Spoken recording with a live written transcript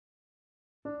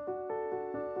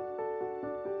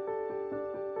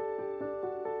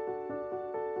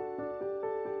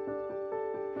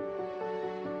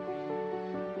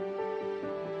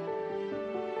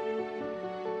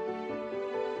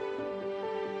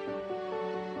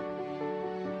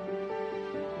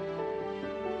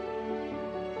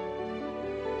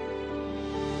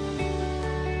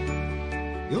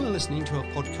You're listening to a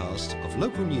podcast of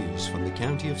local news from the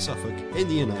county of Suffolk in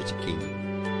the United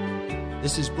Kingdom.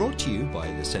 This is brought to you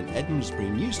by the St Edmundsbury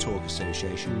News Talk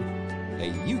Association, a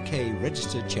UK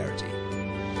registered charity.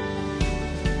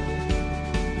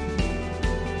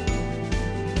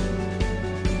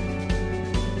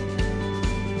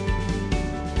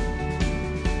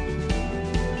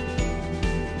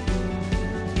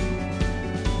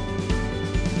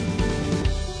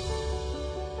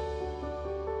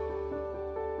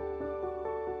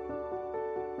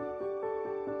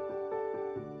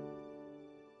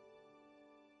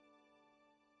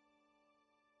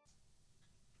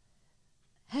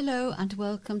 Hello and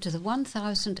welcome to the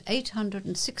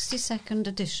 1862nd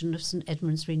edition of St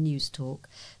Edmundsbury News Talk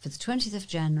for the 20th of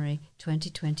January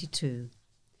 2022.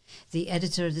 The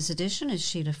editor of this edition is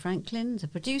Sheila Franklin, the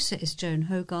producer is Joan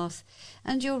Hogarth,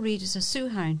 and your readers are Sue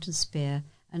Harrington-Spear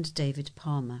and David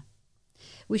Palmer.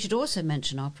 We should also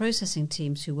mention our processing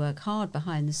teams who work hard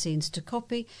behind the scenes to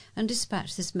copy and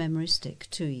dispatch this memory stick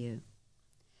to you.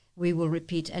 We will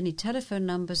repeat any telephone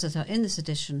numbers that are in this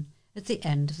edition at the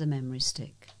end of the memory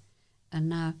stick. And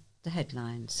now the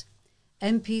headlines.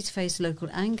 MPs face local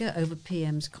anger over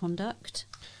PM's conduct.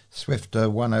 Swifter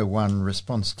 101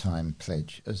 response time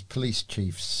pledge as police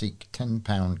chiefs seek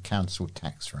 £10 council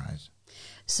tax rise.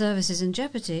 Services in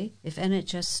jeopardy if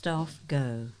NHS staff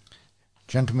go.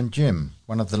 Gentleman Jim,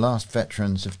 one of the last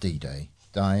veterans of D-Day,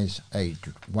 dies aged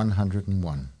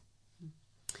 101.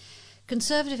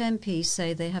 Conservative MPs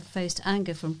say they have faced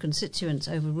anger from constituents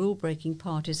over rule-breaking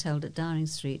parties held at Downing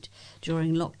Street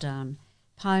during lockdown,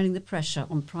 piling the pressure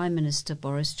on Prime Minister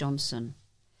Boris Johnson.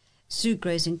 Sue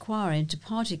Gray's inquiry into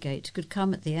Partygate could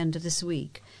come at the end of this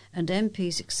week, and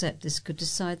MPs accept this could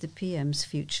decide the PM's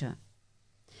future.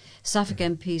 Suffolk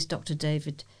MPs Dr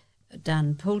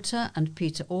Dan Poulter and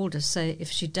Peter Alder say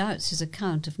if she doubts his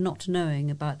account of not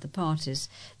knowing about the parties,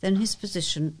 then his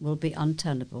position will be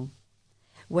untenable.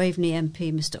 Waveney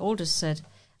MP Mr Alders said,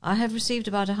 I have received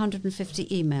about 150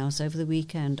 emails over the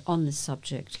weekend on this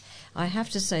subject. I have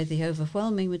to say the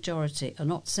overwhelming majority are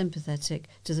not sympathetic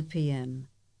to the PM.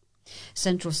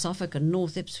 Central Suffolk and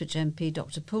North Ipswich MP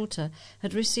Dr Poulter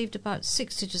had received about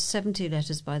 60 to 70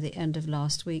 letters by the end of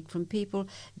last week from people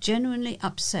genuinely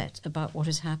upset about what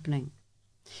is happening.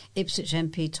 Ipswich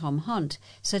MP Tom Hunt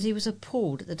said he was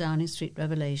appalled at the Downing Street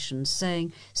revelations,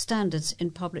 saying standards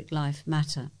in public life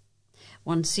matter.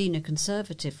 One senior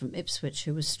Conservative from Ipswich,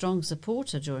 who was a strong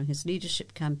supporter during his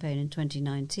leadership campaign in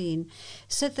 2019,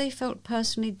 said they felt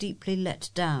personally deeply let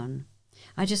down.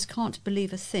 I just can't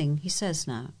believe a thing he says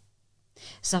now.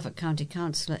 Suffolk County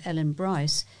Councillor Ellen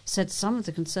Bryce said some of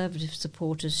the Conservative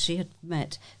supporters she had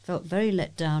met felt very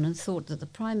let down and thought that the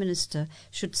Prime Minister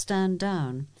should stand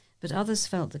down, but others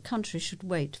felt the country should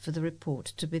wait for the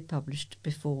report to be published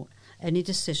before any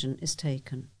decision is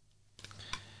taken.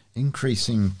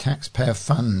 Increasing taxpayer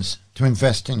funds to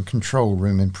invest in control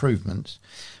room improvements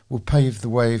will pave the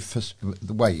way for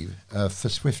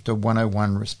swifter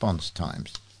 101 response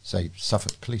times, say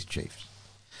Suffolk Police Chiefs.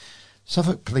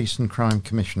 Suffolk Police and Crime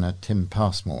Commissioner Tim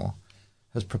Passmore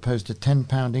has proposed a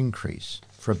 £10 increase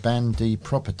for a Band D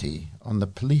property on the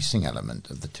policing element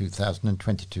of the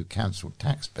 2022 Council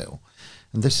tax bill,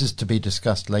 and this is to be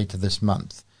discussed later this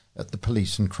month at the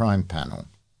Police and Crime panel.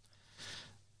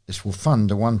 This will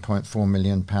fund a £1.4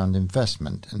 million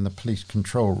investment in the police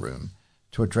control room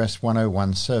to address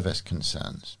 101 service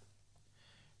concerns.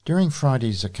 During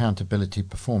Friday's Accountability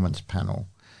Performance panel,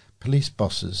 police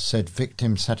bosses said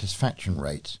victim satisfaction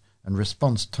rates and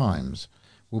response times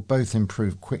will both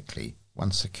improve quickly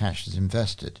once the cash is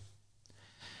invested.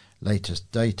 Latest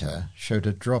data showed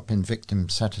a drop in victim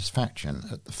satisfaction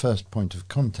at the first point of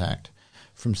contact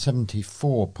from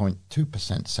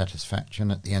 74.2% satisfaction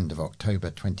at the end of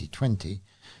October 2020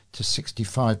 to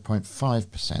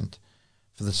 65.5%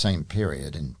 for the same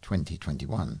period in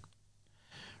 2021.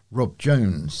 Rob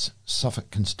Jones, Suffolk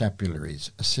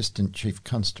Constabulary's Assistant Chief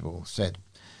Constable, said,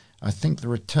 I think the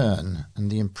return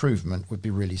and the improvement would be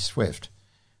really swift.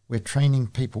 We're training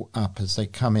people up as they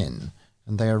come in,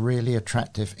 and they are really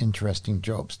attractive, interesting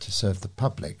jobs to serve the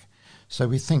public, so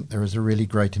we think there is a really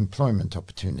great employment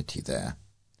opportunity there.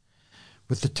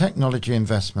 With the technology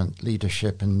investment,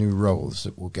 leadership and new roles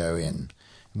that will go in,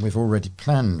 and we've already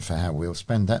planned for how we'll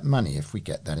spend that money if we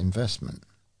get that investment.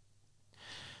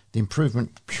 The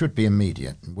improvement should be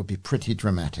immediate and will be pretty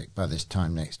dramatic by this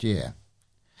time next year.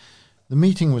 The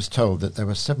meeting was told that there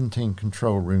were 17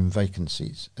 control room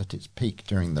vacancies at its peak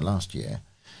during the last year,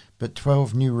 but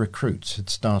 12 new recruits had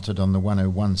started on the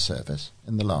 101 service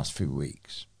in the last few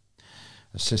weeks.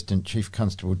 Assistant Chief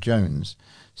Constable Jones,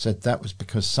 said that was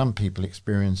because some people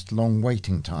experienced long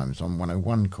waiting times on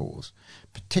 101 calls,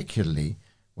 particularly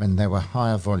when there were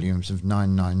higher volumes of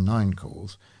 999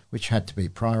 calls, which had to be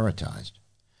prioritised.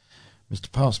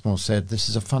 Mr Passmore said this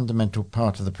is a fundamental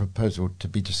part of the proposal to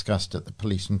be discussed at the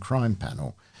Police and Crime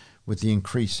Panel, with the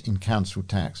increase in council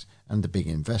tax and the big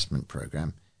investment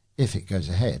programme, if it goes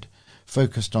ahead,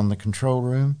 focused on the control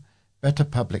room, better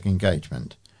public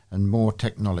engagement and more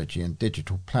technology and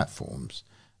digital platforms,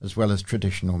 as well as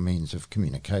traditional means of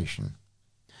communication.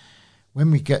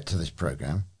 When we get to this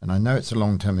programme, and I know it's a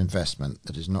long-term investment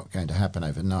that is not going to happen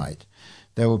overnight,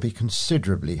 there will be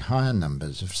considerably higher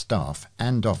numbers of staff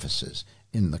and officers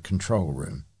in the control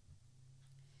room.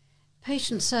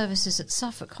 Patient services at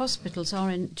Suffolk hospitals are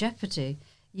in jeopardy,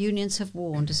 unions have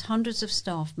warned, as hundreds of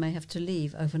staff may have to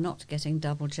leave over not getting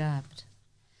double jabbed.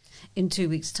 In 2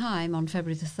 weeks' time, on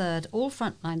February the 3rd, all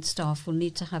frontline staff will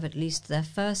need to have at least their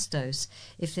first dose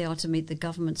if they are to meet the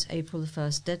government's April the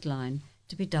 1st deadline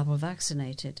to be double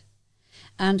vaccinated.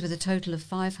 And with a total of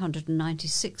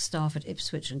 596 staff at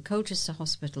Ipswich and Colchester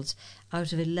hospitals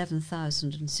out of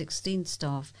 11,016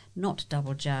 staff not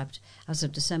double jabbed as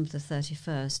of December the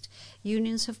 31st,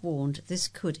 unions have warned this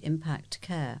could impact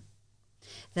care.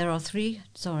 There are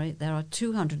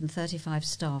 235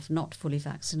 staff not fully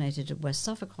vaccinated at West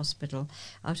Suffolk Hospital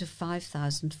out of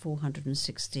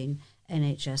 5,416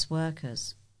 NHS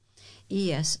workers.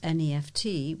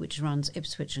 ESNEFT, which runs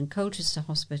Ipswich and Colchester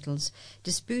hospitals,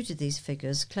 disputed these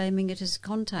figures, claiming it has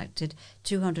contacted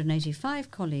 285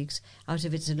 colleagues out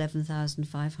of its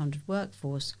 11,500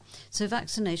 workforce, so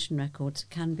vaccination records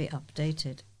can be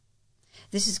updated.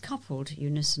 This is coupled,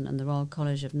 Unison and the Royal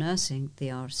College of Nursing, the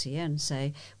RCN,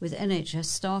 say, with NHS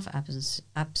staff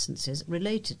absences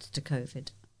related to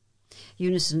COVID.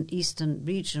 Unison Eastern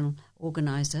Regional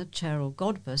Organiser Cheryl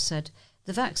Godber said,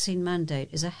 "The vaccine mandate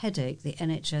is a headache the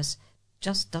NHS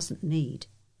just doesn't need.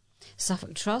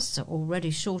 Suffolk Trusts are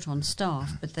already short on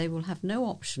staff, but they will have no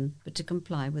option but to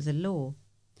comply with the law.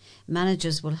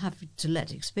 Managers will have to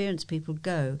let experienced people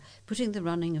go, putting the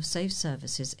running of safe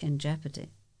services in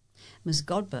jeopardy." Ms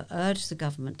Godber urged the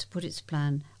government to put its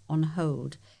plan on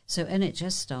hold so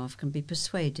NHS staff can be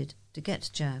persuaded to get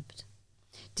jabbed.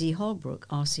 Dee Holbrook,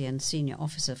 RCN Senior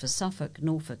Officer for Suffolk,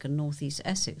 Norfolk and North East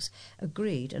Essex,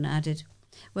 agreed and added,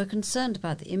 "We're concerned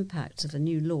about the impacts of the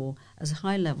new law as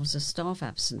high levels of staff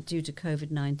absent due to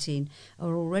COVID-19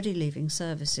 are already leaving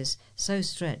services so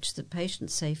stretched that patient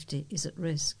safety is at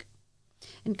risk.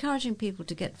 Encouraging people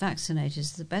to get vaccinated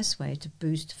is the best way to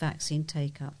boost vaccine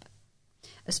take-up."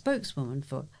 A spokeswoman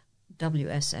for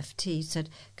WSFT said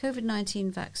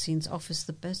COVID-19 vaccines offer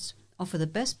the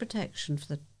best protection for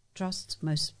the Trust's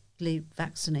mostly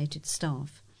vaccinated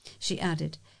staff. She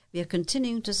added, "We are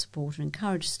continuing to support and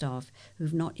encourage staff who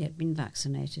have not yet been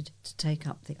vaccinated to take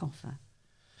up the offer."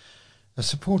 A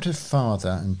supportive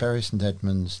father and Bury St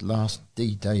Edmunds' last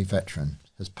D-Day veteran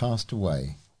has passed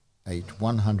away, aged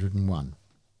 101.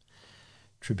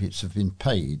 Tributes have been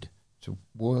paid to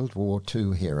World War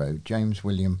II hero James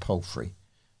William Palfrey,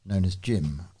 known as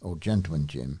Jim or Gentleman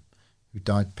Jim, who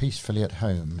died peacefully at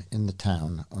home in the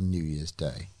town on New Year's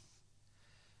Day.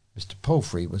 Mr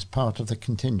Palfrey was part of the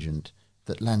contingent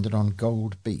that landed on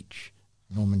Gold Beach,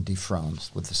 Normandy,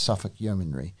 France, with the Suffolk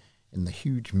Yeomanry in the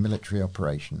huge military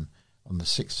operation on the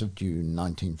 6th of June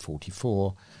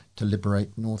 1944 to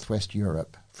liberate northwest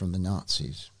Europe from the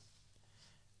Nazis.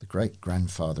 The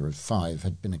great-grandfather of 5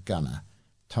 had been a gunner,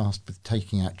 tasked with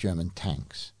taking out German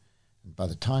tanks, and by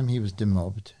the time he was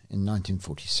demobbed in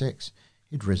 1946,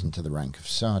 he'd risen to the rank of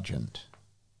sergeant.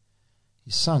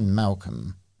 His son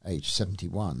Malcolm, aged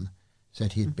 71,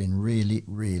 said he had been really,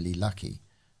 really lucky,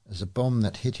 as a bomb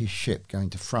that hit his ship going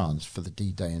to France for the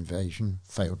D-Day invasion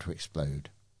failed to explode.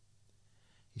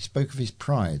 He spoke of his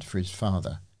pride for his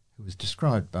father, who was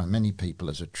described by many people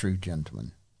as a true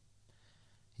gentleman.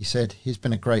 He said, "He's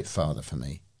been a great father for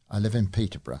me. I live in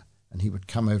Peterborough, and he would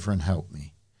come over and help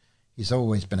me. He's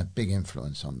always been a big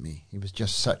influence on me. He was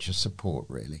just such a support,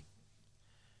 really."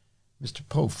 Mr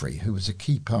Palfrey, who was a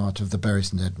key part of the Bury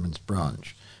St Edmunds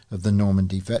branch of the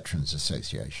Normandy Veterans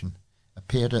Association,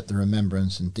 appeared at the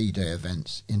Remembrance and D-Day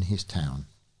events in his town,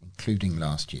 including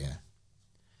last year.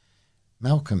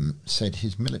 Malcolm said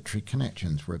his military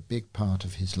connections were a big part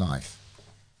of his life.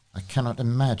 "I cannot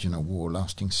imagine a war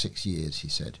lasting 6 years," he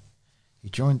said. He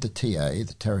joined the TA,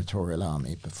 the Territorial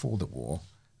Army, before the war,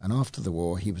 and after the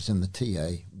war he was in the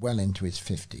TA well into his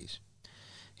 50s.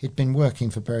 He'd been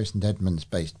working for Bury St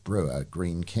Edmunds-based brewer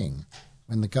Greene King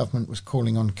when the government was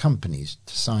calling on companies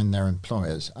to sign their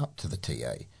employers up to the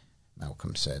TA,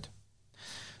 Malcolm said.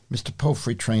 Mr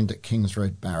Palfrey trained at Kings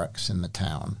Road Barracks in the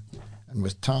town and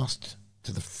was tasked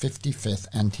to the 55th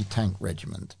Anti-Tank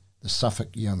Regiment, the Suffolk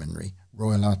Yeomanry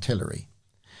Royal Artillery.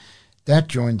 Dad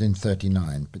joined in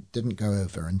 1939 but didn't go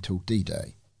over until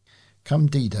D-Day. Come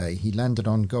D-Day he landed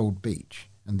on Gold Beach,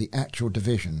 and the actual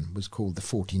division was called the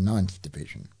 49th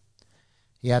Division.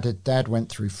 He added Dad went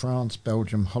through France,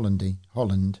 Belgium,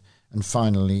 Holland and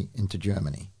finally into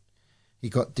Germany. He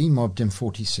got demobbed in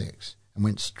 46 and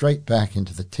went straight back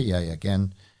into the TA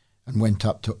again and went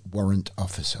up to warrant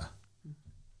officer.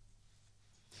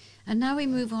 And now we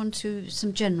move on to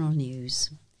some general news.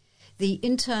 The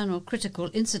internal critical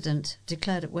incident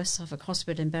declared at West Suffolk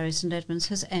Hospital in Bury St Edmunds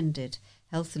has ended,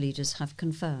 health leaders have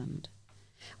confirmed.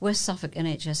 West Suffolk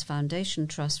NHS Foundation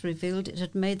Trust revealed it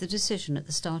had made the decision at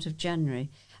the start of January,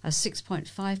 as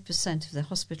 6.5% of the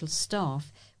hospital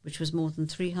staff, which was more than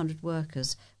 300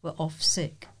 workers, were off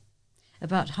sick.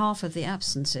 About half of the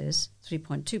absences,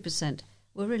 3.2%,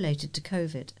 were related to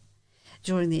COVID.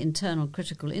 During the internal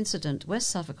critical incident, West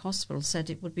Suffolk Hospital said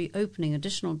it would be opening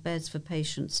additional beds for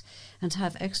patients and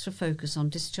have extra focus on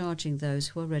discharging those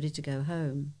who are ready to go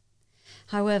home.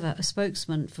 However, a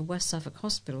spokesman for West Suffolk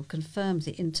Hospital confirmed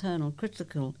the internal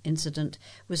critical incident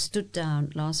was stood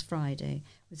down last Friday,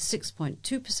 with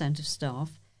 6.2% of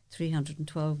staff,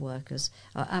 312 workers,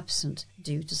 are absent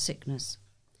due to sickness.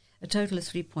 A total of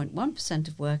 3.1%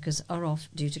 of workers are off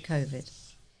due to COVID.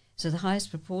 So the highest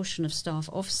proportion of staff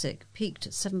off sick peaked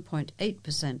at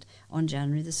 7.8% on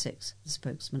January the 6th, the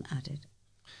spokesman added.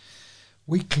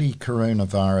 Weekly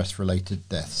coronavirus-related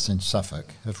deaths in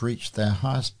Suffolk have reached their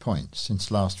highest point since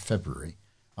last February,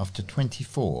 after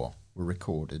 24 were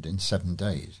recorded in 7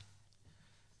 days.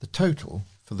 The total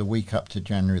for the week up to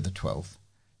January the 12th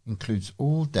includes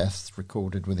all deaths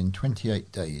recorded within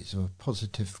 28 days of a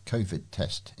positive COVID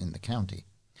test in the county.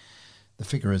 The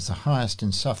figure is the highest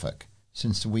in Suffolk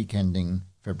since the week ending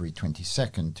February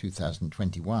 22nd,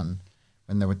 2021,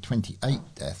 when there were 28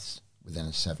 deaths within a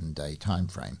 7-day time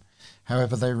frame.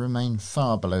 However, they remain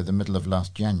far below the middle of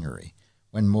last January,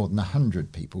 when more than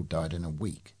 100 people died in a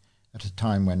week, at a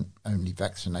time when only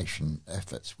vaccination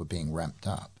efforts were being ramped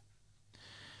up.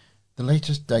 The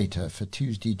latest data for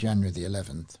Tuesday, January the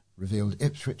 11th, revealed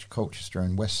Ipswich, Colchester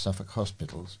and West Suffolk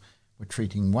hospitals were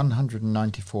treating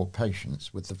 194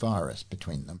 patients with the virus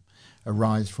between them, a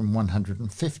rise from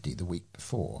 150 the week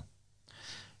before.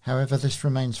 However, this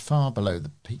remains far below the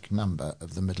peak number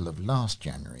of the middle of last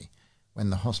January, when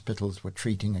the hospitals were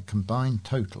treating a combined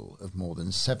total of more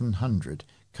than 700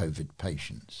 COVID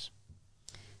patients.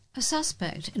 A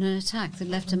suspect in an attack that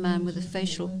left a man with a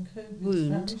facial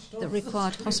wound that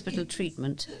required hospital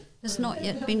treatment has not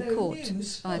yet been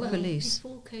caught by police.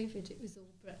 Before COVID, it was all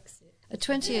Brexit. A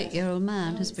 28-year-old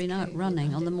man has been out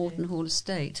running on the Morton Hall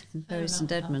estate in Bury St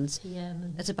Edmunds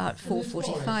at about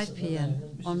 4:45 p.m.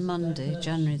 on Monday,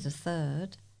 January the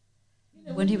 3rd,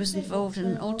 when he was involved in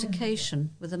an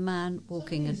altercation with a man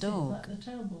walking a dog.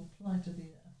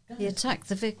 He attacked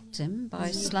the victim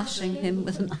by slashing him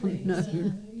with an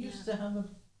unknown. Used to have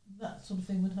that sort of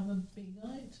thing would have a big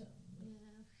item.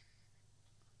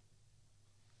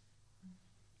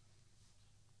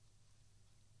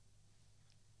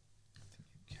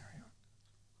 Carry on.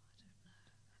 I don't know.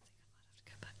 I think I might have to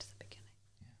go back to the beginning.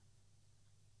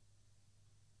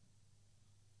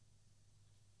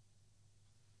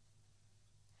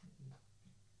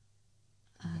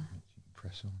 You can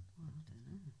press on. Well, I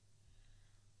don't know.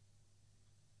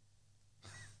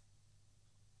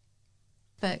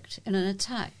 In an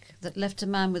attack that left a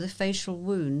man with a facial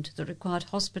wound that required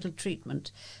hospital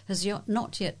treatment has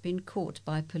not yet been caught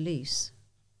by police.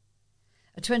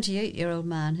 A 28-year-old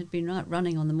man had been out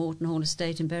running on the Morton Hall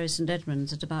estate in Bury St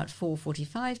Edmunds at about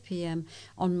 4:45 p.m.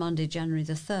 on Monday, January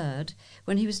the 3rd,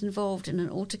 when he was involved in an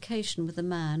altercation with a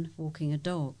man walking a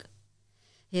dog.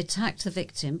 He attacked the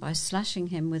victim by slashing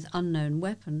him with unknown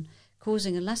weapon,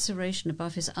 causing a laceration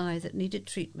above his eye that needed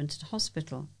treatment at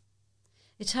hospital.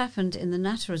 It happened in the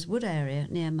Natterers Wood area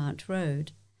near Mount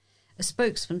Road. A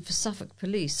spokesman for Suffolk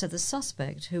Police said the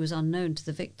suspect, who was unknown to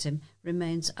the victim,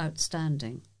 remains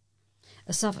outstanding.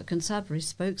 A Suffolk Constabulary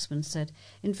spokesman said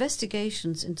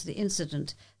investigations into the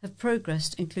incident have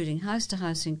progressed, including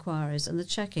house-to-house inquiries and the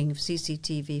checking of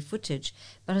CCTV footage,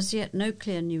 but as yet no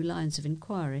clear new lines of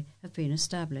inquiry have been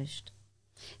established.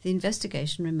 The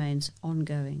investigation remains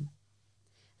ongoing.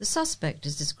 The suspect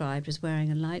is described as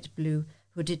wearing a light blue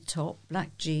hooded top,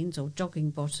 black jeans or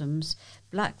jogging bottoms,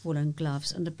 black woolen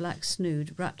gloves and a black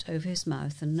snood wrapped over his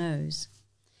mouth and nose.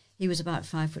 He was about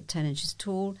 5'10"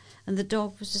 tall, and the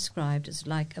dog was described as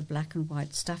like a black and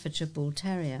white Staffordshire Bull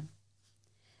Terrier.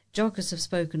 Joggers have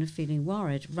spoken of feeling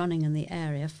worried running in the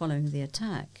area following the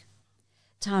attack.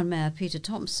 Town Mayor Peter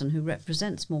Thompson, who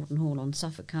represents Morton Hall on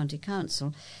Suffolk County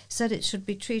Council, said it should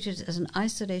be treated as an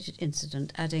isolated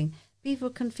incident, adding,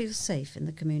 "People can feel safe in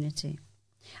the community."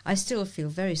 "I still feel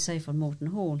very safe on Morton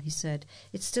Hall," he said.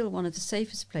 "It's still one of the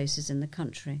safest places in the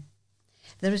country.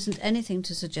 There isn't anything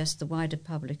to suggest the wider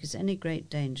public is any great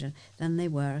danger than they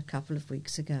were a couple of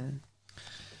weeks ago."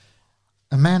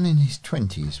 A man in his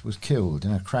 20s was killed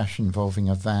in a crash involving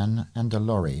a van and a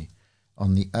lorry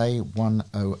on the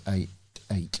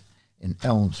A1088 in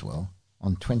Elmswell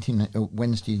on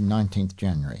Wednesday 19th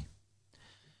January.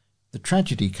 The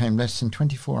tragedy came less than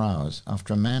 24 hours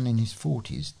after a man in his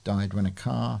 40s died when a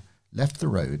car left the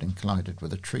road and collided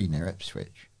with a tree near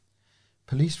Ipswich.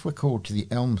 Police were called to the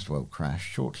Elmswell crash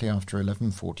shortly after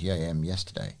 11:40 a.m.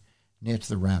 yesterday, near to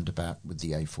the roundabout with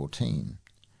the A14.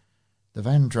 The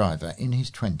van driver, in his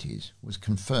 20s, was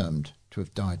confirmed to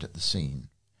have died at the scene.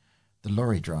 The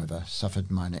lorry driver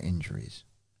suffered minor injuries.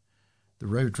 The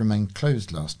road remained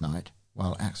closed last night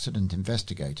while accident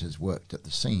investigators worked at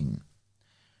the scene.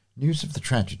 News of the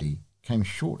tragedy came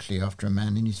shortly after a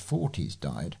man in his 40s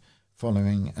died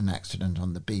following an accident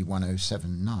on the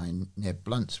B1079 near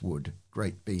Bluntswood,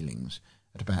 Great Beelings,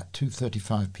 at about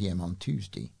 2:35 p.m. on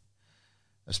Tuesday.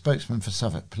 A spokesman for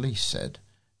Suffolk Police said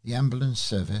the ambulance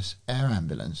service, air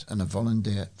ambulance and a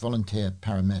volunteer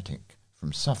paramedic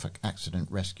from Suffolk Accident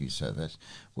Rescue Service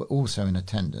were also in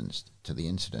attendance to the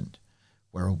incident,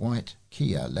 where a white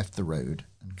Kia left the road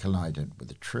and collided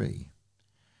with a tree.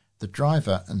 The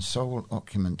driver and sole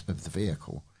occupant of the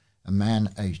vehicle, a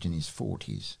man aged in his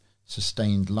 40s,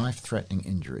 sustained life-threatening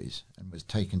injuries and was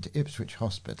taken to Ipswich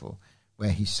Hospital,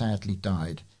 where he sadly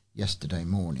died yesterday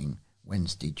morning,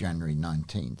 Wednesday, January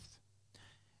 19th.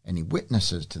 Any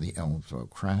witnesses to the Elmswell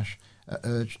crash are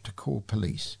urged to call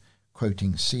police,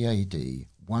 quoting CAD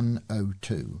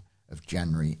 102 of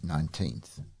January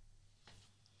 19th.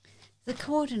 The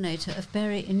coordinator of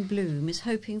Bury in Bloom is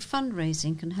hoping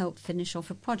fundraising can help finish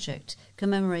off a project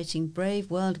commemorating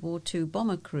brave World War II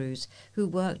bomber crews who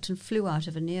worked and flew out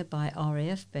of a nearby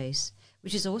RAF base,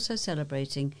 which is also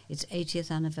celebrating its 80th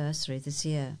anniversary this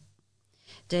year.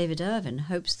 David Irvin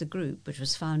hopes the group, which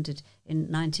was founded in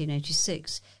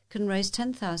 1986, can raise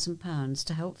 £10,000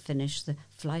 to help finish the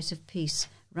Flight of Peace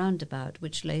roundabout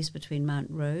which lays between Mount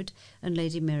Road and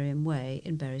Lady Miriam Way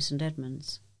in Bury St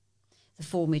Edmunds. The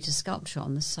 4-metre sculpture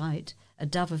on the site, a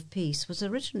Dove of Peace, was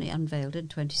originally unveiled in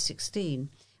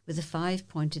 2016 with a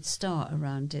 5-pointed star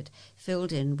around it,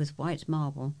 filled in with white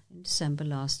marble in December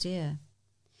last year.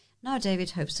 Now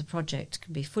David hopes the project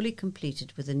can be fully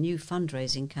completed with a new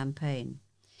fundraising campaign.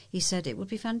 He said it would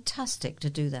be fantastic to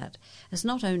do that, as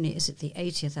not only is it the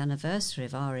 80th anniversary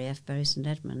of RAF Bury St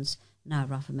Edmunds, now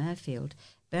Rougham Airfield,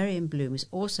 Bury in Bloom is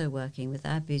also working with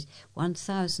Abbey's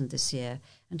 1000 this year,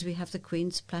 and we have the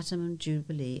Queen's Platinum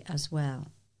Jubilee as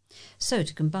well. So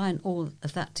to combine all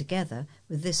of that together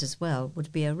with this as well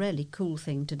would be a really cool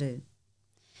thing to do.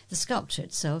 The sculpture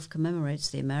itself commemorates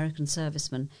the American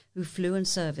servicemen who flew and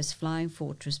serviced Flying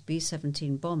Fortress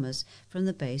B-17 bombers from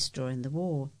the base during the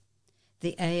war.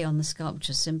 The A on the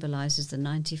sculpture symbolises the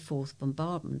 94th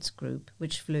Bombardment Group,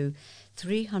 which flew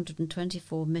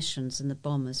 324 missions in the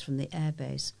bombers from the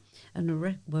airbase and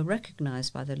were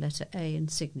recognised by the letter A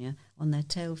insignia on their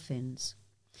tail fins.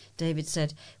 David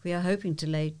said, "We are hoping to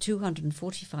lay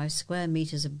 245 square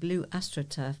metres of blue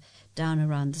astroturf down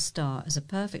around the star as a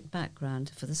perfect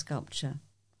background for the sculpture.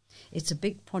 It's a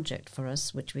big project for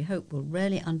us, which we hope will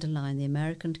really underline the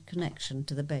American connection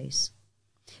to the base.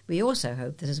 We also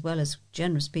hope that, as well as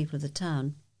generous people of the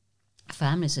town,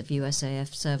 families of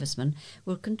USAF servicemen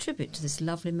will contribute to this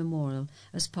lovely memorial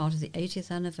as part of the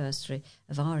 80th anniversary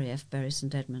of RAF Bury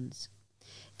St Edmunds."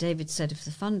 David said if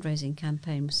the fundraising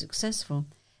campaign was successful,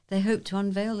 they hope to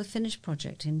unveil the finished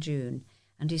project in June,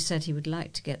 and he said he would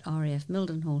like to get RAF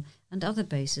Mildenhall and other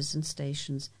bases and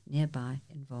stations nearby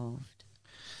involved.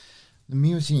 The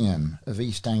Museum of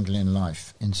East Anglian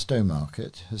Life in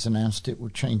Stowmarket has announced it will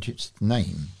change its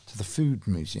name to the Food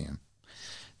Museum.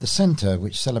 The centre,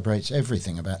 which celebrates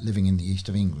everything about living in the east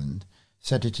of England,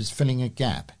 said it is filling a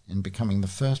gap in becoming the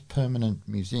first permanent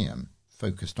museum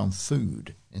focused on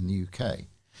food in the UK.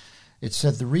 It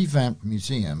said the revamped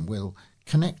museum will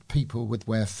connect people with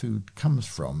where food comes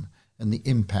from and the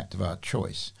impact of our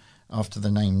choice after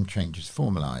the name change is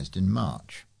formalised in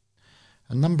March.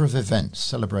 A number of events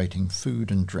celebrating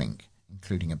food and drink,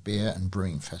 including a beer and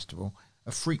brewing festival,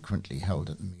 are frequently held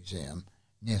at the museum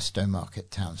near Stowmarket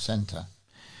Town Centre.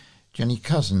 Jenny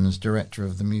Cousins, director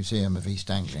of the Museum of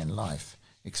East Anglian Life,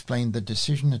 explained the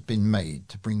decision had been made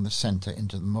to bring the centre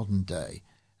into the modern day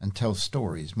and tell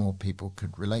stories more people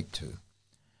could relate to.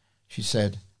 She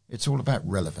said, "It's all about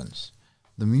relevance.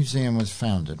 The museum was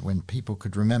founded when people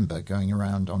could remember going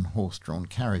around on horse-drawn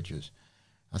carriages.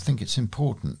 I think it's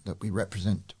important that we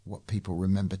represent what people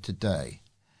remember today.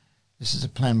 This is a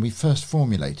plan we first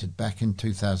formulated back in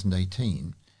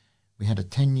 2018. We had a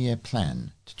 10-year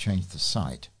plan to change the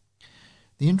site.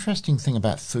 The interesting thing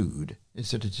about food is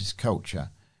that it is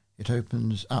culture. It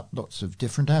opens up lots of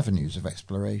different avenues of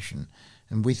exploration,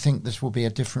 and we think this will be a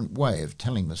different way of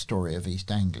telling the story of East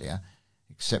Anglia,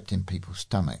 except in people's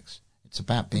stomachs. It's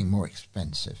about being more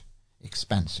expansive. It's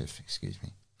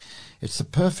the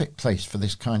perfect place for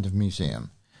this kind of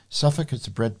museum. Suffolk is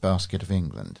the breadbasket of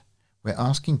England. We're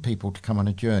asking people to come on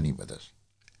a journey with us.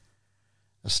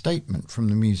 A statement from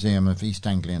the Museum of East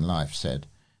Anglian Life said,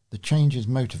 "The change is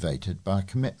motivated by a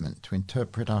commitment to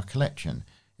interpret our collection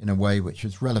in a way which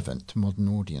is relevant to modern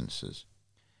audiences.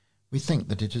 We think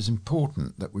that it is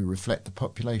important that we reflect the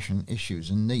population issues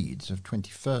and needs of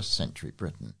 21st century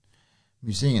Britain.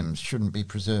 Museums shouldn't be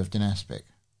preserved in aspic.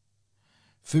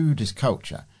 Food is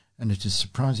culture, and it is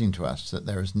surprising to us that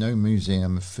there is no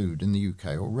museum of food in the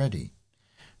UK already.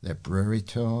 There are brewery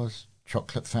tours,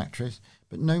 chocolate factories,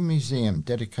 but no museum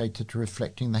dedicated to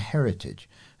reflecting the heritage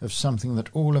of something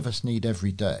that all of us need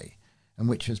every day, and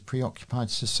which has preoccupied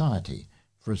society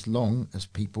for as long as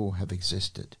people have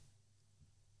existed."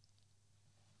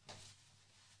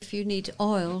 If you need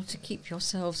oil to keep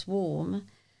yourselves warm,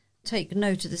 take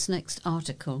note of this next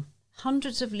article.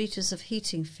 Hundreds of litres of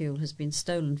heating fuel has been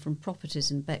stolen from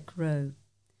properties in Beck Row.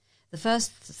 The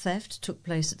first theft took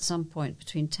place at some point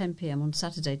between 10 p.m. on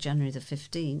Saturday, January the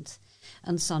 15th,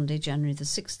 and Sunday, January the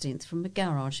 16th, from a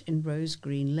garage in Rose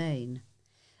Green Lane.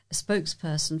 A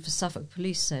spokesperson for Suffolk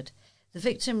Police said, "The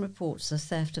victim reports the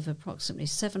theft of approximately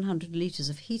 700 litres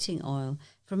of heating oil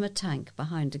from a tank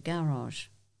behind a garage.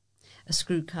 A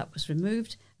screw cap was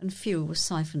removed and fuel was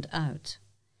siphoned out."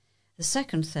 The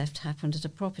second theft happened at a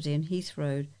property in Heath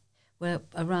Road where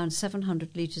around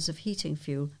 700 litres of heating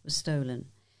fuel was stolen.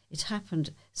 It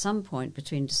happened some point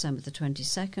between December the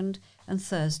 22nd and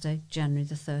Thursday, January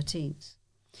the 13th.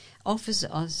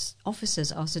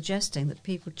 Officers are suggesting that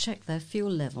people check their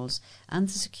fuel levels and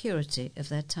the security of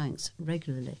their tanks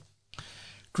regularly.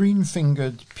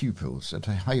 Green-fingered pupils at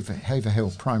a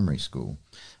Haverhill Primary School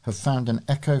have found an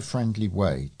eco-friendly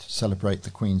way to celebrate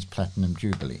the Queen's Platinum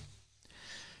Jubilee.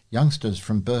 Youngsters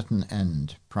from Burton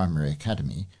End Primary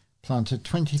Academy planted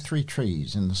 23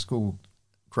 trees in the school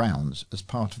grounds as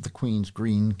part of the Queen's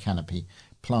Green Canopy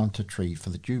Plant a Tree for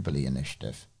the Jubilee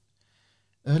initiative.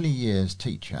 Early years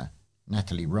teacher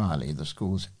Natalie Riley, the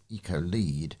school's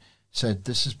eco-lead, said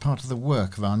this is part of the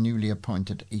work of our newly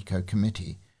appointed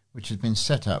eco-committee, which has been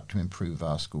set up to improve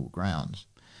our school grounds.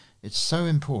 It's so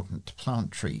important to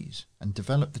plant trees and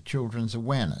develop the children's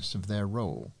awareness of their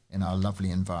role in our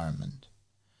lovely environment.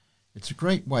 It's a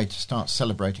great way to start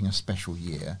celebrating a special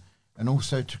year and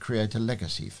also to create a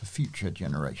legacy for future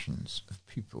generations of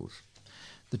pupils.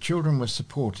 The children were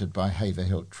supported by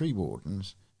Haverhill tree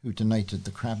wardens who donated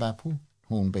the crabapple,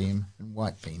 hornbeam and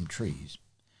whitebeam trees.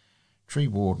 Tree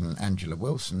warden Angela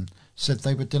Wilson said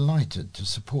they were delighted to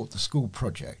support the school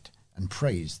project and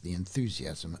praised the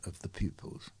enthusiasm of the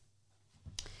pupils.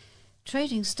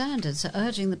 Trading Standards are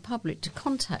urging the public to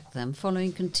contact them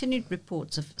following continued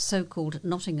reports of so-called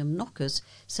Nottingham knockers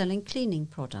selling cleaning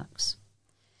products.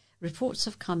 Reports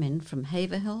have come in from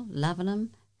Haverhill, Lavenham,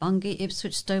 Bungay,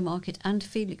 Ipswich, Stowmarket and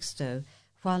Felixstowe,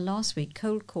 while last week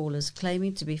cold callers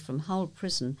claiming to be from Hull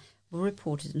Prison were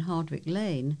reported in Hardwick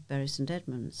Lane, Bury St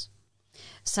Edmunds.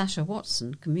 Sasha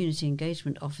Watson, Community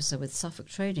Engagement Officer with Suffolk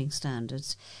Trading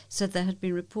Standards, said there had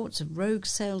been reports of rogue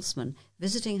salesmen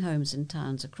visiting homes in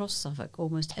towns across Suffolk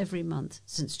almost every month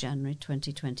since January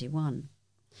 2021.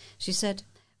 She said,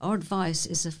 "Our advice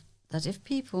is that if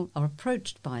people are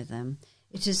approached by them,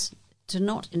 it is to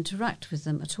not interact with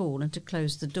them at all and to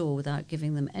close the door without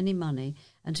giving them any money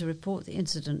and to report the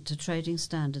incident to Trading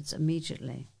Standards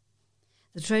immediately."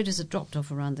 The traders are dropped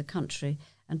off around the country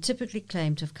and typically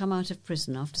claim to have come out of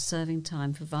prison after serving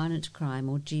time for violent crime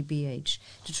or GBH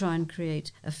to try and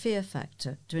create a fear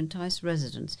factor to entice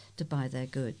residents to buy their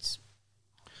goods.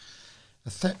 A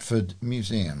Thetford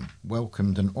museum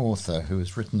welcomed an author who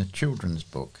has written a children's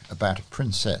book about a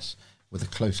princess with a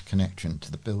close connection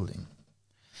to the building.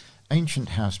 Ancient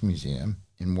House Museum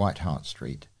in White Hart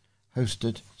Street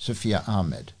hosted Sophia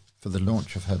Ahmed for the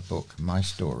launch of her book My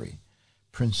Story,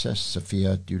 Princess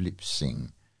Sophia Duleep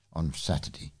Singh, on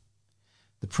Saturday.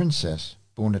 The princess,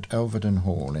 born at Elverdon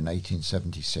Hall in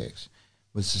 1876,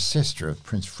 was the sister of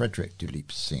Prince Frederick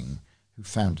Duleep Singh, who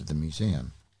founded the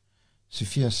museum.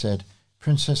 Sophia said,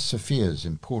 Princess Sophia's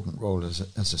important role as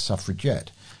a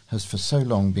suffragette has for so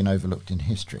long been overlooked in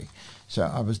history, so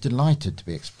I was delighted to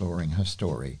be exploring her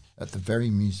story at the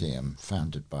very museum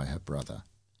founded by her brother.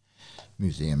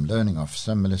 Museum Learning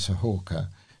Officer Melissa Hawker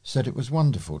said it was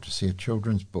wonderful to see a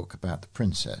children's book about the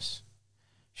princess.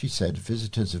 She said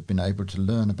visitors have been able to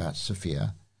learn about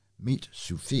Sophia, meet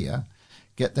Sophia,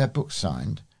 get their book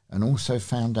signed, and also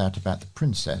found out about the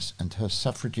princess and her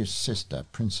suffragist sister,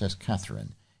 Princess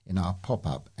Catherine, in our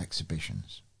pop-up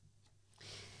exhibitions.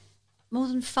 More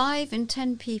than 5 in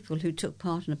 10 people who took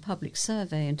part in a public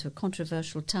survey into a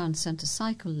controversial town centre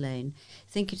cycle lane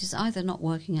think it is either not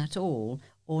working at all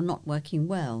or not working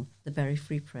well, the Bury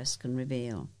Free Press can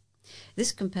reveal.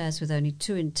 This compares with only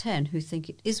 2 in 10 who think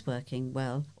it is working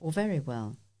well or very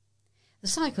well. The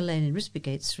cycle lane in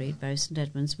Risbygate Street, Bury St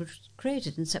Edmunds, was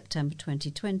created in September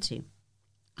 2020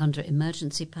 under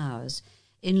emergency powers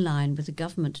in line with the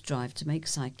government drive to make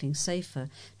cycling safer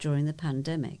during the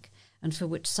pandemic, and for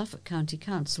which Suffolk County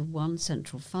Council won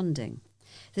central funding.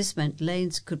 This meant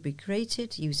lanes could be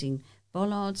created using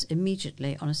bollards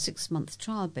immediately on a 6-month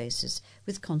trial basis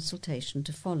with consultation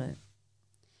to follow.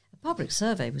 A public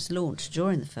survey was launched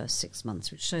during the first 6 months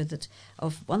which showed that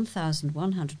of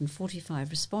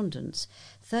 1,145 respondents,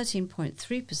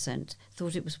 13.3%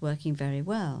 thought it was working very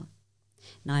well.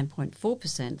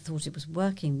 9.4% thought it was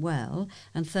working well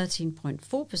and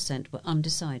 13.4% were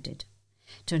undecided.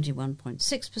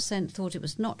 21.6% thought it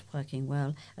was not working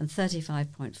well and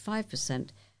 35.5%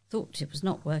 thought it was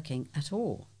not working at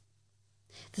all.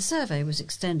 The survey was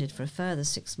extended for a further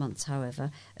 6 months,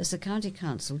 however, as the County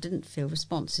Council didn't feel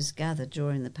responses gathered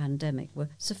during the pandemic were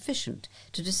sufficient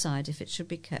to decide if it should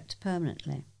be kept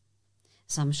permanently.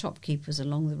 Some shopkeepers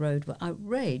along the road were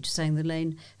outraged, saying the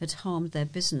lane had harmed their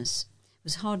business,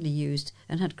 was hardly used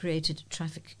and had created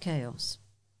traffic chaos.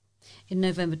 In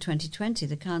November 2020,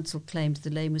 the council claimed the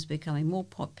lane was becoming more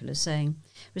popular, saying,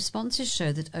 responses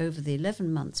show that over the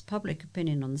 11 months public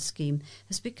opinion on the scheme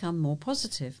has become more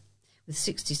positive, with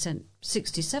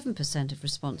 67% of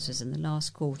responses in the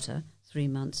last quarter, 3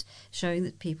 months, showing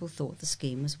that people thought the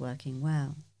scheme was working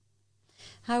well.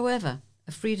 However,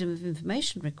 a Freedom of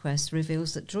Information request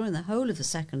reveals that during the whole of the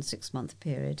second 6-month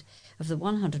period, of the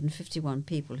 151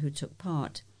 people who took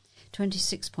part,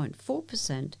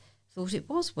 26.4% thought it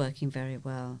was working very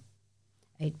well,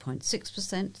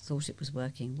 8.6% thought it was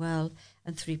working well,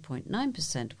 and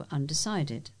 3.9% were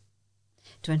undecided.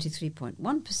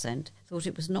 23.1% thought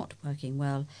it was not working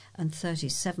well, and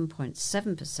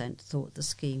 37.7% thought the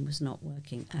scheme was not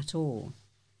working at all.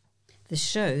 This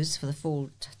shows, for the full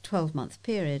 12-month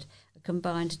period, a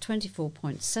combined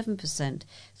 24.7%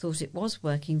 thought it was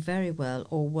working very well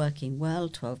or working well,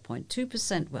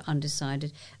 12.2% were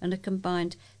undecided, and a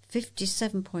combined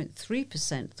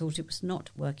 57.3% thought it was not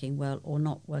working well or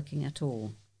not working at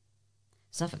all.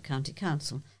 Suffolk County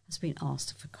Council has been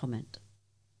asked for comment.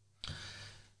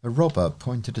 A robber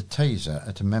pointed a taser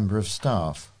at a member of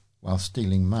staff while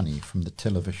stealing money from the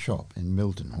till of a shop in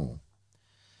Mildenhall.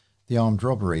 The armed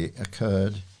robbery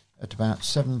occurred at about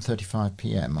 7:35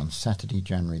 p.m. on Saturday,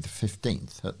 January the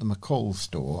 15th at the McCall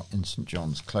store in St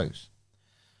John's Close.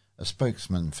 A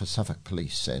spokesman for Suffolk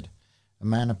Police said, a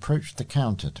man approached the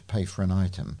counter to pay for an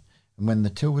item, and when the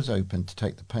till was opened to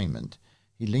take the payment,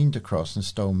 he leaned across and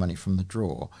stole money from the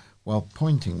drawer while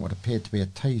pointing what appeared to be a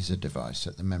taser device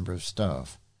at the member of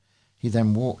staff. He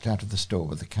then walked out of the store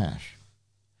with the cash.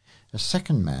 A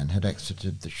second man had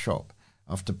exited the shop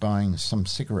after buying some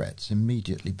cigarettes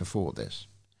immediately before this.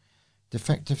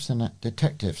 Detectives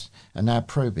are now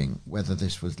probing whether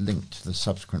this was linked to the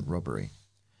subsequent robbery.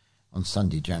 On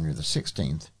Sunday, January the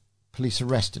 16th, police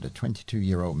arrested a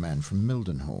 22-year-old man from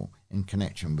Mildenhall in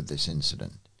connection with this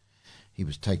incident. He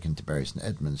was taken to Bury St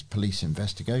Edmunds Police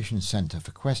Investigation Centre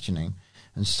for questioning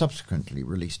and subsequently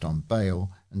released on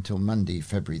bail until Monday,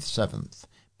 February 7th,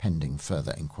 pending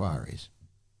further inquiries.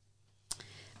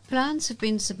 Plans have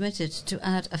been submitted to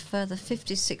add a further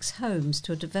 56 homes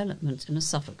to a development in a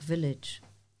Suffolk village.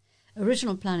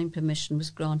 Original planning permission was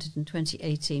granted in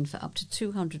 2018 for up to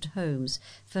 200 homes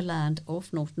for land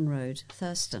off Norton Road,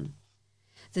 Thurston.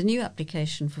 The new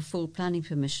application for full planning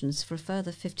permissions for a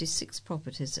further 56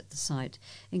 properties at the site,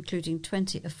 including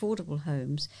 20 affordable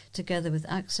homes, together with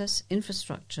access,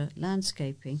 infrastructure,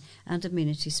 landscaping and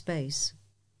amenity space.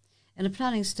 In a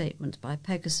planning statement by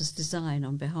Pegasus Design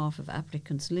on behalf of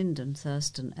applicants Linden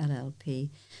Thurston LLP,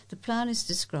 the plan is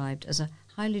described as a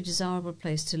highly desirable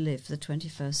place to live for the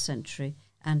 21st century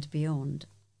and beyond.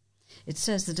 It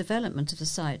says the development of the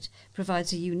site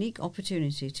provides a unique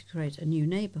opportunity to create a new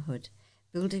neighbourhood,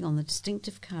 building on the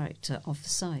distinctive character of the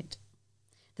site.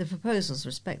 The proposals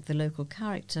respect the local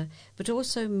character, but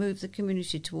also move the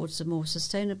community towards a more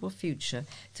sustainable future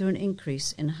through an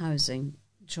increase in housing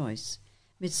choice.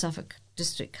 Mid-Suffolk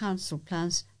District Council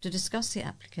plans to discuss the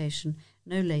application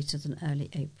no later than early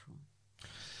April.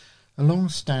 A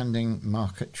long-standing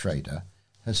market trader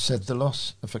has said the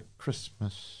loss of a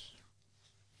Christmas...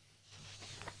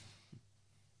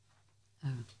 I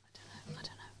don't know.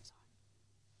 Sorry.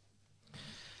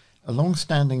 A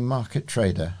long-standing market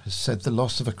trader has said the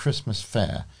loss of a Christmas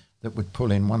fair that would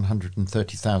pull in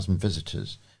 130,000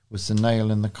 visitors was the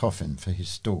nail in the coffin for his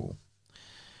stall.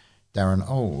 Darren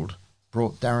Old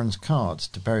brought Darren's cards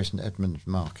to Bury St Edmunds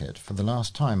Market for the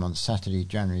last time on Saturday,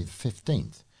 January the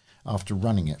 15th, after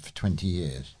running it for 20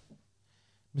 years.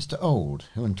 Mr Old,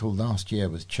 who until last year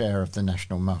was chair of the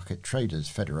National Market Traders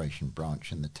Federation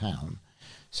branch in the town,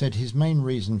 said his main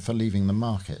reason for leaving the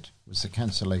market was the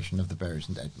cancellation of the Bury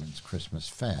St Edmunds Christmas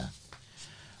Fair.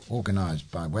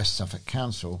 Organised by West Suffolk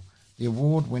Council, the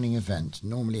award-winning event,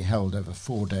 normally held over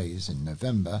 4 days in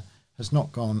November, has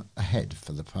not gone ahead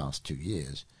for the past 2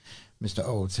 years. Mr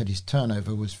Old said his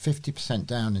turnover was 50%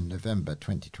 down in November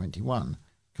 2021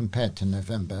 compared to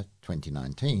November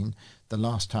 2019, the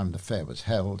last time the fair was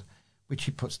held, which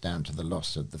he puts down to the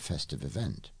loss of the festive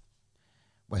event.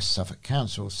 West Suffolk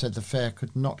Council said the fair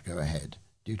could not go ahead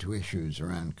due to issues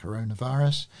around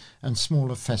coronavirus, and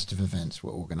smaller festive events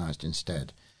were organised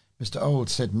instead. Mr Old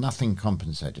said nothing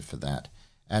compensated for that,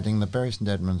 adding the Bury St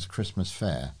Edmunds Christmas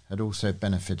Fair had also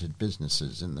benefited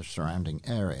businesses in the surrounding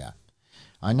area.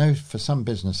 I know for some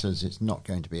businesses it's not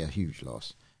going to be a huge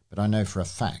loss, but I know for a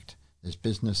fact there's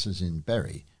businesses in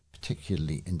Bury,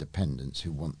 particularly independents,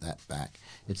 who want that back.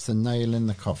 It's the nail in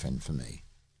the coffin for me.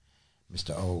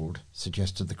 Mr Old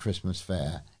suggested the Christmas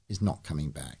Fair is not coming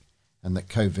back and that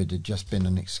COVID had just been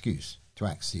an excuse to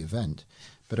axe the event,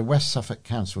 but a West Suffolk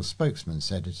Council spokesman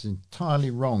said it's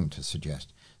entirely wrong to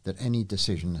suggest that any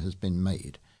decision has been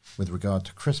made with regard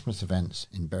to Christmas events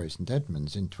in Bury St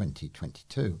Edmunds in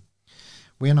 2022.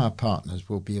 We and our partners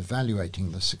will be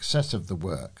evaluating the success of the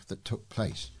work that took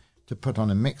place to put on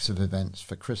a mix of events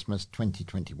for Christmas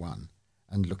 2021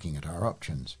 and looking at our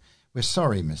options. We're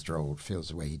sorry Mr Old feels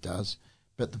the way he does,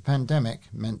 but the pandemic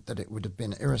meant that it would have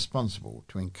been irresponsible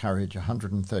to encourage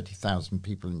 130,000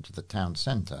 people into the town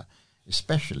centre,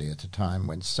 especially at a time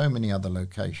when so many other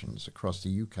locations across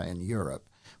the UK and Europe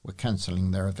were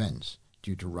cancelling their events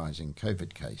due to rising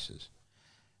COVID cases.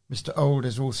 Mr Old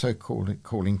is also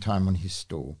calling time on his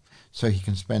stall so he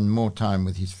can spend more time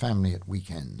with his family at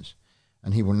weekends,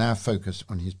 and he will now focus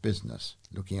on his business,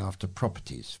 looking after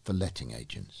properties for letting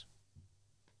agents.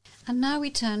 And now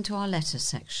we turn to our letter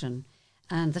section.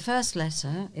 And the first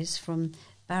letter is from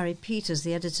Barry Peters,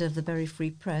 the editor of the Bury Free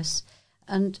Press,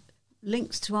 and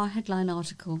links to our headline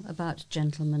article about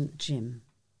Gentleman Jim.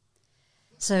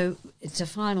 So it's a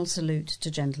final salute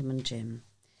to Gentleman Jim.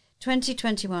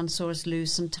 2021 saw us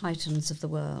lose some titans of the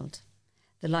world.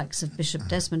 The likes of Bishop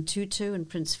Desmond Tutu and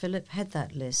Prince Philip head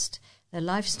that list, their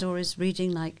life stories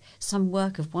reading like some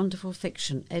work of wonderful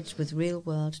fiction edged with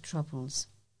real-world troubles.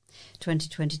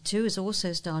 2022 has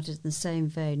also started in the same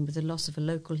vein with the loss of a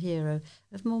local hero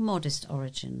of more modest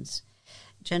origins.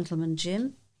 Gentleman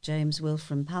Jim, James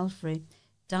Wilfram Palfrey,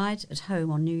 died at home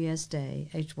on New Year's Day,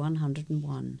 aged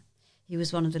 101. He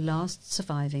was one of the last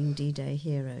surviving D-Day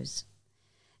heroes.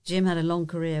 Jim had a long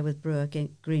career with Brewer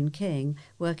Green King,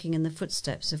 working in the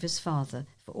footsteps of his father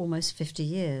for almost 50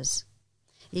 years.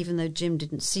 Even though Jim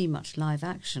didn't see much live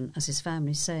action, as his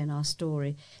family say in our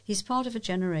story, he's part of a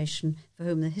generation for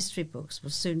whom the history books will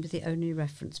soon be the only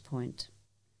reference point.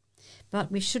 But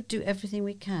we should do everything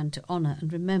we can to honour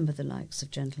and remember the likes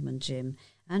of Gentleman Jim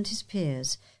and his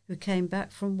peers who came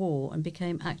back from war and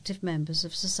became active members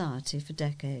of society for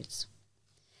decades.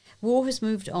 War has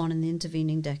moved on in the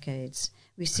intervening decades.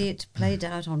 We see it played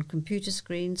out on computer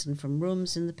screens and from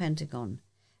rooms in the Pentagon.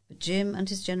 But Jim and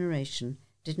his generation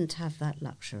didn't have that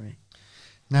luxury.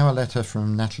 Now a letter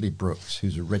from Natalie Brooks,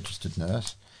 who's a registered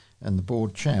nurse and the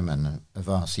board chairman of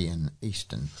RCN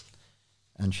Easton,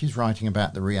 and she's writing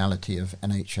about the reality of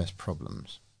NHS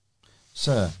problems.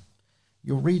 Sir,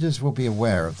 your readers will be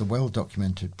aware of the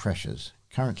well-documented pressures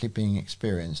currently being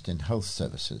experienced in health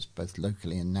services both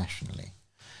locally and nationally.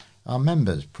 Our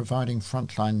members providing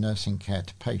frontline nursing care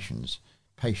to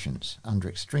patients under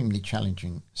extremely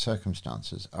challenging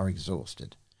circumstances are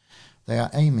exhausted. They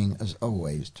are aiming, as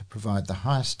always, to provide the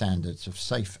highest standards of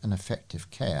safe and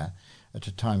effective care at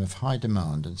a time of high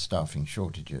demand and staffing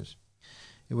shortages.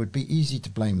 It would be easy to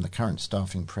blame the current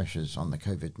staffing pressures on the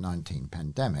COVID-19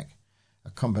 pandemic, a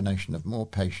combination of more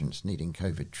patients needing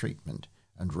COVID treatment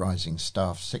and rising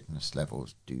staff sickness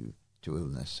levels due to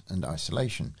illness and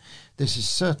isolation. This is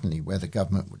certainly where the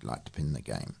government would like to pin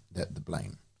the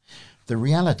blame. The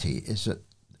reality is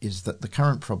that the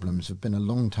current problems have been a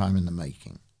long time in the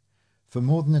making. For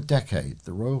more than a decade,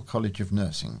 the Royal College of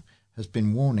Nursing has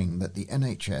been warning that the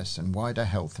NHS and wider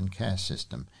health and care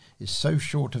system is so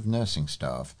short of nursing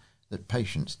staff that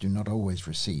patients do not always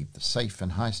receive the safe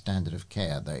and high standard of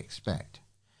care they expect.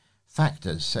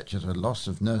 Factors such as a loss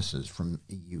of nurses from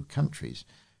EU countries,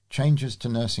 changes to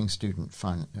nursing student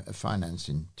finance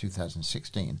in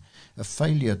 2016, a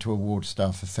failure to award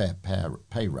staff a fair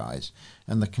pay rise,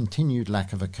 and the continued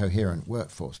lack of a coherent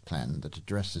workforce plan that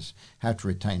addresses how to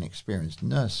retain experienced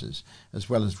nurses as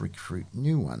well as recruit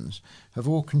new ones have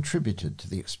all contributed to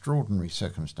the extraordinary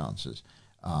circumstances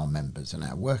our members are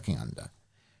now working under.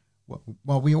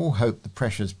 While we all hope the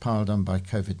pressures piled on by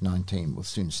COVID-19 will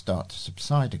soon start to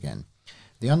subside again,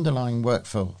 the underlying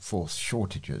workforce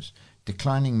shortages,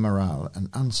 declining morale and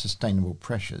unsustainable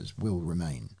pressures will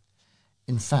remain.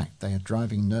 In fact, they are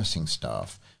driving nursing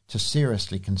staff to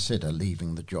seriously consider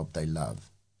leaving the job they love.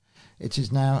 It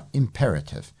is now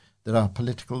imperative that our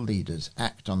political leaders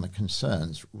act on the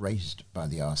concerns raised by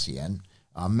the RCN,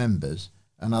 our members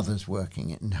and others working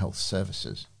in health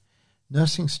services.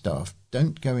 Nursing staff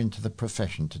don't go into the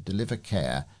profession to deliver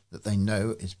care that they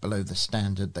know is below the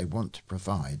standard they want to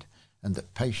provide and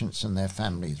that patients and their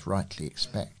families rightly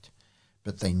expect.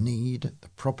 But they need the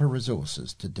proper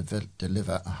resources to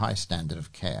deliver a high standard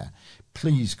of care.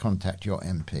 Please contact your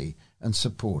MP and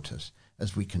support us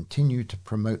as we continue to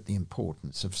promote the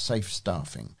importance of safe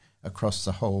staffing across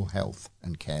the whole health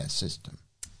and care system.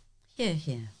 Hear,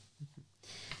 hear.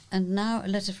 And now a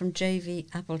letter from J.V.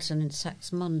 Appleton in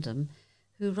Saxmundham,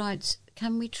 who writes,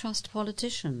 "Can we trust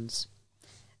politicians?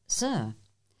 Sir,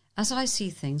 as I see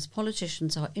things,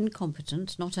 politicians are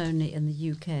incompetent not only in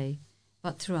the UK,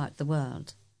 but throughout the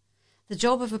world. The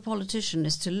job of a politician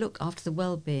is to look after the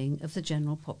well-being of the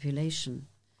general population.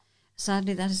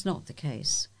 Sadly, that is not the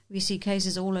case. We see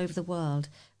cases all over the world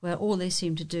where all they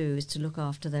seem to do is to look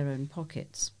after their own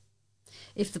pockets.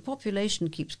 If the population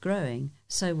keeps growing,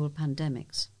 so will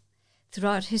pandemics.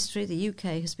 Throughout history, the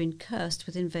UK has been cursed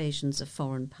with invasions of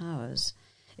foreign powers.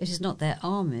 It is not their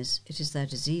armies, it is their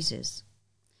diseases.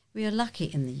 We are lucky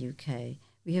in the UK.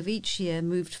 We have each year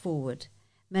moved forward.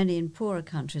 Many in poorer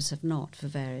countries have not, for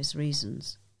various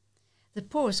reasons. The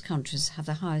poorest countries have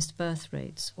the highest birth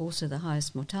rates, also the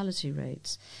highest mortality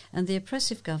rates, and the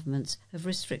oppressive governments have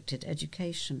restricted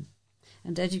education.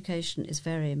 And education is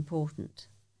very important.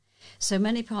 So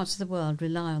many parts of the world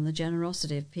rely on the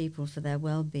generosity of people for their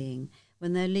well-being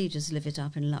when their leaders live it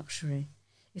up in luxury.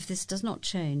 If this does not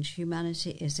change,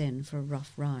 humanity is in for a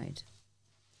rough ride.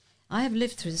 I have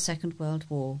lived through the Second World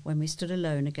War when we stood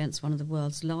alone against one of the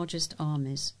world's largest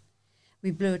armies.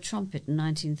 We blew a trumpet in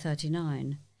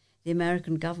 1939. The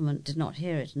American government did not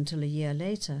hear it until a year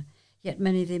later, yet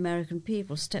many of the American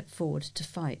people stepped forward to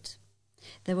fight.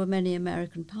 There were many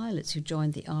American pilots who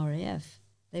joined the RAF.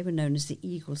 They were known as the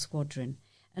Eagle Squadron,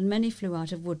 and many flew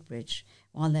out of Woodbridge,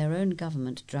 while their own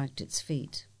government dragged its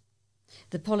feet.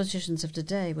 The politicians of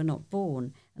today were not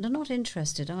born, and are not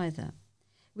interested either.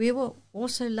 We were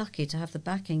also lucky to have the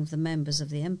backing of the members of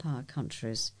the Empire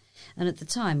countries, and at the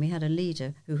time we had a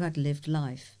leader who had lived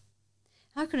life.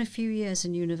 How can a few years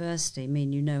in university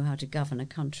mean you know how to govern a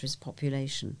country's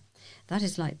population? That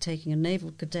is like taking a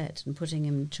naval cadet and putting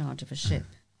him in charge of a ship.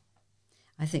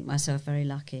 I think myself very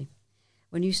lucky.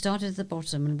 When you started at the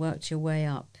bottom and worked your way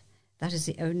up, that is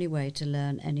the only way to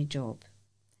learn any job.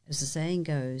 As the saying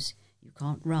goes, you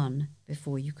can't run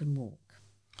before you can walk.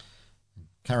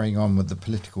 Carrying on with the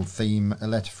political theme, a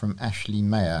letter from Ashley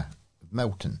Mayer of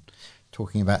Melton,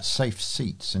 talking about safe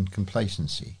seats and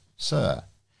complacency. Sir,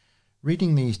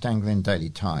 reading the East Anglian Daily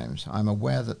Times, I am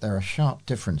aware that there are sharp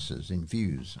differences in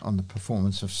views on the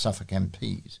performance of Suffolk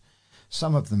MPs.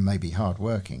 Some of them may be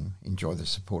hard-working, enjoy the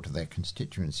support of their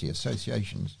constituency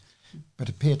associations, but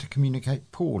appear to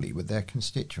communicate poorly with their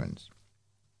constituents.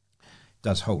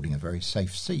 Does holding a very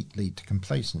safe seat lead to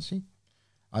complacency?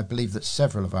 I believe that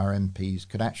several of our MPs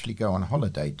could actually go on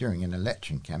holiday during an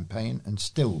election campaign and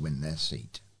still win their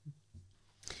seat.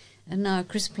 And now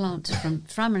Chris Planter from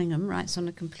Framlingham writes on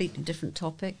a completely different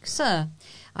topic. Sir,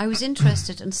 I was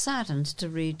interested and saddened to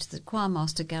read that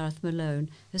choirmaster Gareth Malone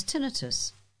has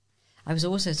tinnitus. I was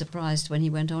also surprised when he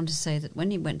went on to say that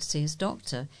when he went to see his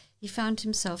doctor, he found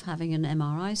himself having an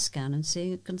MRI scan and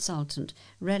seeing a consultant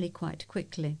really quite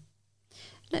quickly.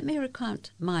 Let me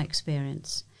recount my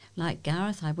experience. Like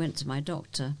Gareth, I went to my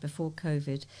doctor before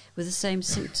COVID with the same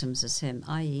symptoms as him,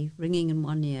 i.e. ringing in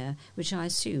one ear, which I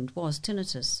assumed was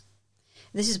tinnitus.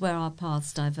 This is where our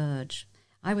paths diverge.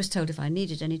 I was told if I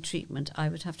needed any treatment, I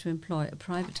would have to employ a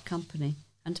private company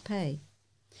and pay.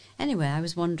 Anyway, I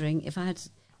was wondering if I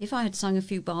had sung a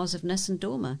few bars of Nessun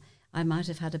Dorma, I might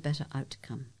have had a better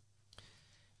outcome.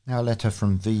 Now a letter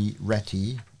from V.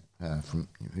 Retty,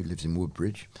 who lives in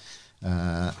Woodbridge,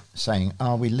 saying,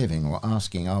 are we living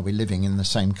in the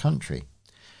same country?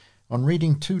 On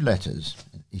reading two letters,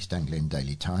 East Anglian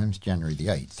Daily Times, January the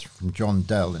 8th, from John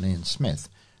Dell and Ian Smith,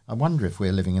 I wonder if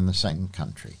we're living in the same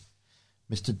country.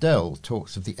 Mr. Dell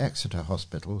talks of the Exeter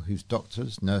Hospital, whose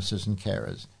doctors, nurses and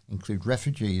carers include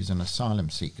refugees and asylum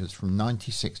seekers from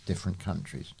 96 different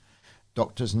countries.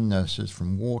 Doctors and nurses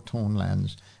from war-torn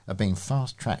lands are being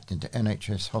fast-tracked into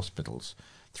NHS hospitals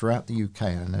throughout the UK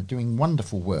and are doing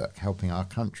wonderful work helping our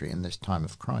country in this time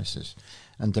of crisis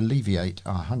and alleviate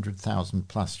our 100,000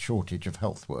 plus shortage of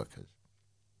health workers.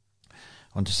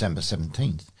 On December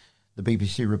 17th, the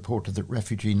BBC reported that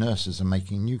refugee nurses are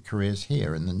making new careers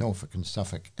here in the Norfolk and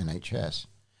Suffolk NHS.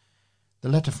 The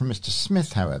letter from Mr.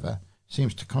 Smith, however,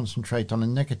 seems to concentrate on a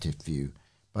negative view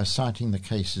by citing the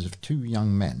cases of two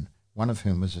young men, one of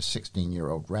whom was a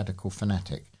 16-year-old radical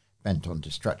fanatic bent on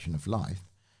destruction of life,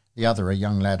 the other a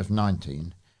young lad of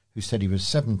 19 who said he was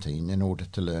 17 in order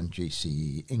to learn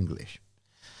GCE English.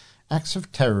 Acts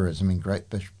of terrorism in Great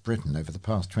Britain over the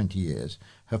past 20 years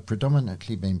have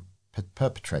predominantly been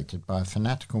perpetrated by a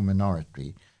fanatical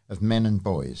minority of men and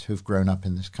boys who have grown up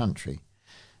in this country.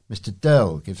 Mr.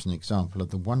 Dell gives an example of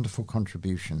the wonderful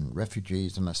contribution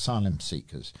refugees and asylum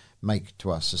seekers make to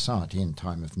our society in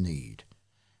time of need.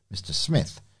 Mr.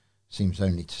 Smith seems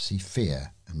only to see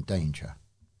fear and danger.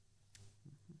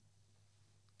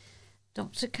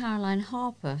 Dr. Caroline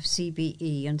Harper,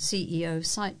 CBE and CEO of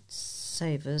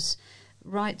Sightsavers,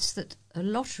 writes that a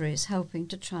lottery is helping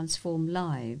to transform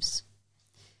lives.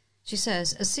 She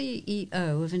says, as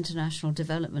CEO of international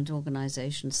development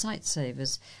organisation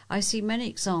Sightsavers, I see many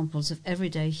examples of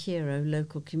everyday hero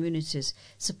local communities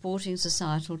supporting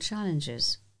societal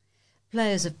challenges.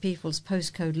 Players of People's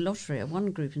Postcode Lottery are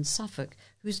one group in Suffolk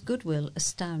whose goodwill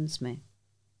astounds me.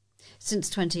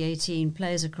 Since 2018,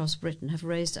 players across Britain have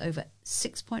raised over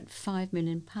 £6.5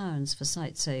 million for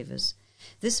Sightsavers.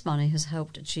 This money has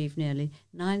helped achieve nearly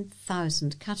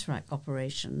 9,000 cataract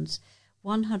operations,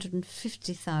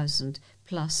 150,000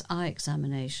 plus eye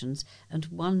examinations and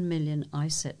 1 million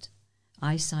eyesight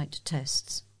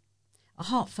tests. A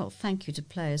heartfelt thank you to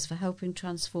players for helping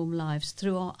transform lives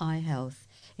through our eye health,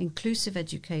 inclusive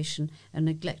education and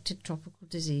neglected tropical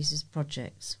diseases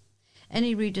projects.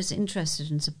 Any readers interested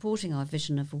in supporting our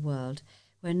vision of a world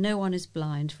where no one is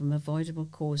blind from avoidable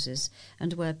causes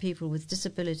and where people with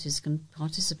disabilities can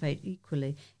participate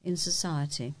equally in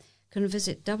society can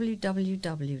visit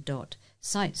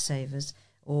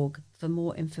www.sightsavers.org for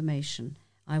more information.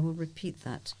 I will repeat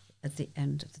that at the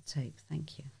end of the tape.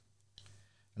 Thank you.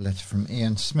 A letter from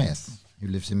Ian Smith, who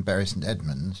lives in Bury St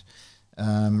Edmunds,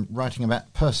 writing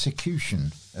about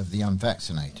persecution of the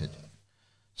unvaccinated.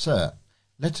 Sir,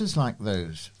 letters like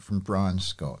those from Brian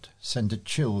Scott send a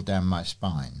chill down my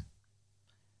spine.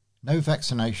 No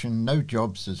vaccination, no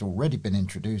jobs has already been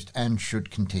introduced and should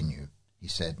continue, he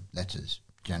said, letters,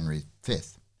 January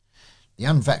 5th. The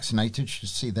unvaccinated should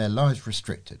see their lives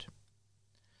restricted.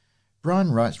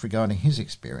 Brian writes regarding his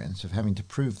experience of having to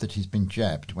prove that he's been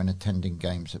jabbed when attending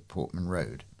games at Portman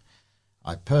Road.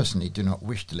 I personally do not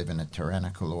wish to live in a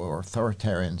tyrannical or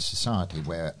authoritarian society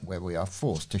where we are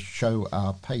forced to show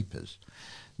our papers.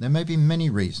 There may be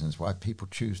many reasons why people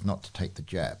choose not to take the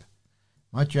jab.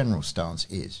 My general stance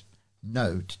is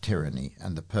no to tyranny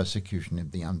and the persecution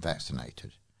of the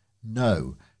unvaccinated.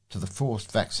 No to the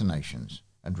forced vaccinations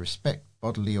and respect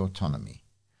bodily autonomy.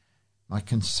 My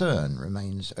concern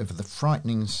remains over the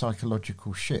frightening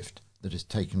psychological shift that has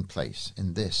taken place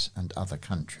in this and other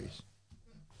countries.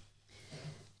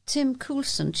 Tim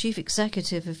Coulson, Chief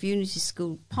Executive of Unity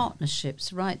School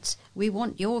Partnerships, writes, we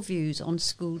want your views on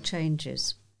school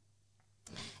changes.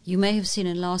 You may have seen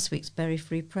in last week's Bury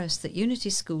Free Press that Unity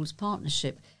Schools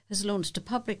Partnership has launched a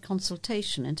public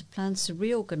consultation into plans to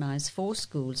reorganise 4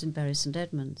 schools in Bury St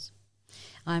Edmunds.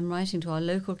 I am writing to our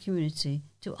local community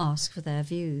to ask for their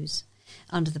views.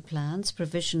 Under the plans,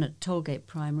 provision at Tollgate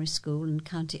Primary School and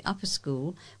County Upper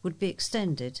School would be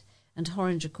extended, and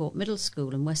Horringer Court Middle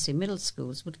School and Wesley Middle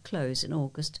Schools would close in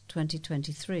August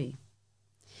 2023.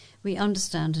 We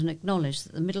understand and acknowledge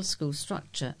that the middle school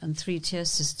structure and 3-tier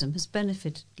system has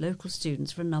benefited local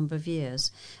students for a number of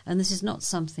years, and this is not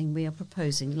something we are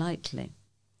proposing lightly.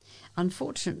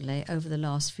 Unfortunately, over the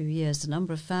last few years, the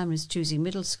number of families choosing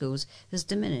middle schools has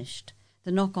diminished,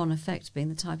 the knock-on effect being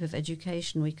the type of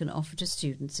education we can offer to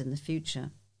students in the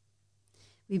future.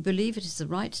 We believe it is the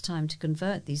right time to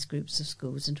convert these groups of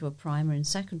schools into a primary and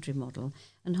secondary model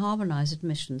and harmonise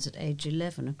admissions at age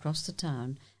 11 across the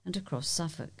town and across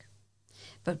Suffolk.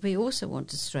 But we also want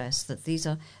to stress that these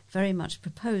are very much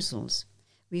proposals.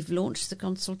 We've launched the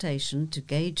consultation to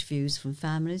gauge views from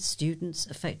families, students,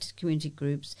 affected community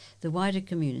groups, the wider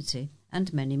community,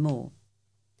 and many more.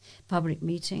 Public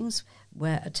meetings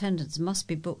where attendance must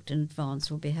be booked in advance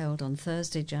will be held on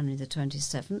Thursday, January the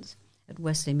 27th at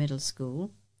Wesley Middle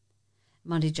School,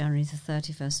 Monday, January the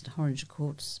 31st at Horringer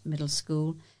Court Middle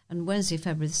School, and Wednesday,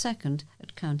 February the 2nd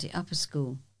at County Upper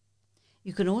School.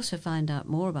 You can also find out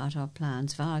more about our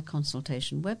plans via our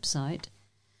consultation website,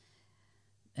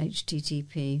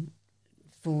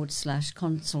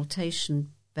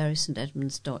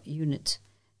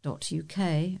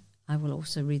 http://consultation.burystedmunds.unit.uk. I will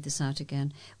also read this out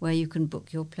again, where you can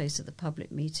book your place at the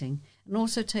public meeting and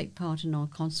also take part in our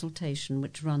consultation,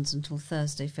 which runs until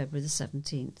Thursday, February the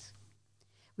 17th.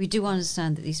 We do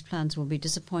understand that these plans will be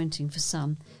disappointing for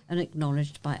some and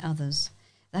acknowledged by others.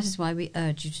 That is why we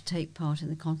urge you to take part in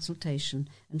the consultation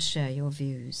and share your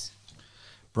views.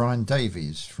 Brian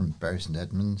Davies from Bury St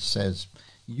Edmunds says,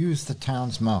 use the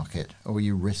town's market or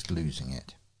you risk losing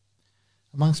it.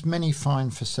 Amongst many fine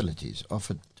facilities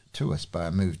offered to us by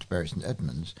our move to Bury St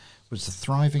Edmunds was the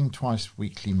thriving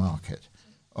twice-weekly market,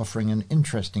 offering an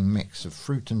interesting mix of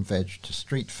fruit and veg to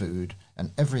street food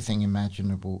and everything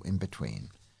imaginable in between.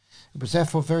 It was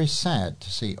therefore very sad to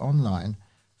see online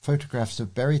photographs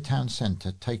of Bury Town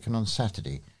Centre taken on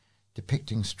Saturday,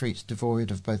 depicting streets devoid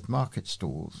of both market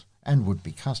stalls and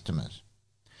would-be customers.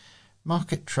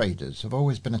 Market traders have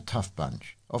always been a tough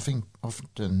bunch, often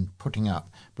putting up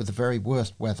with the very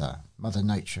worst weather Mother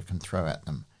Nature can throw at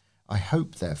them. I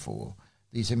hope, therefore,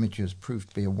 these images prove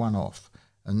to be a one-off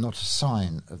and not a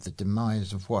sign of the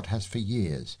demise of what has for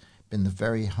years been the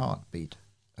very heartbeat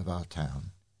of our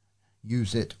town.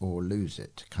 Use it or lose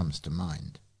it comes to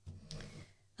mind.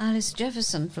 Alice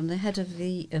Jefferson, from the head of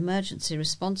the Emergency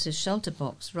Responses Shelter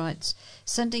Box, writes,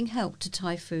 sending help to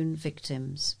typhoon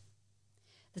victims.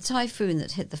 The typhoon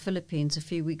that hit the Philippines a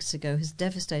few weeks ago has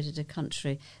devastated a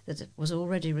country that was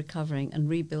already recovering and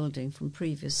rebuilding from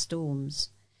previous storms.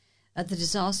 At the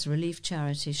disaster relief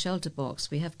charity Shelter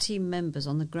Box, we have team members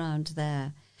on the ground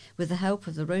there. With the help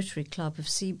of the Rotary Club of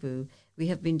Cebu, we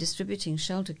have been distributing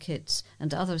shelter kits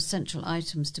and other essential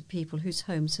items to people whose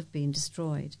homes have been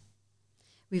destroyed.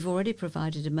 We've already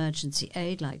provided emergency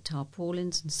aid like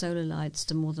tarpaulins and solar lights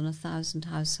to more than 1,000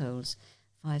 households,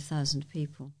 5,000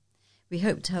 people. We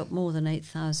hope to help more than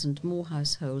 8,000 more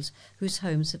households whose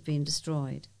homes have been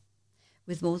destroyed.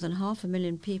 With more than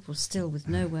 500,000 people still with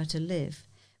nowhere to live,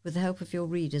 with the help of your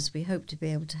readers, we hope to be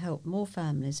able to help more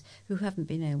families who haven't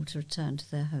been able to return to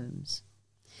their homes.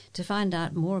 To find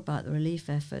out more about the relief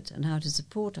effort and how to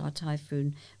support our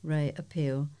Typhoon Ray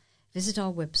appeal, visit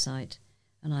our website,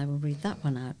 and I will read that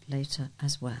one out later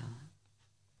as well.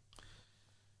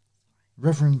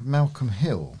 Reverend Malcolm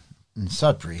Hill in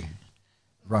Sudbury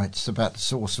writes about the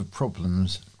source of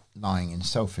problems lying in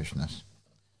selfishness.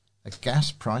 A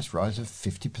gas price rise of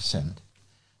 50%.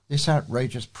 This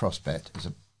outrageous prospect is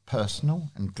a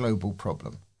personal and global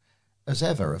problem. As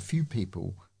ever, a few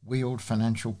people wield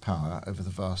financial power over the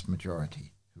vast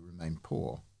majority, who remain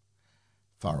poor.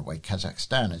 Faraway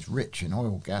Kazakhstan is rich in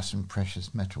oil, gas and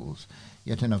precious metals,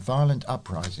 yet in a violent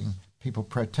uprising, people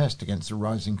protest against the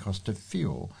rising cost of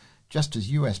fuel, just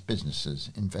as US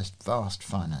businesses invest vast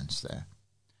finance there.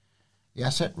 The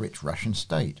asset-rich Russian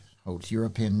state holds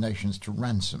European nations to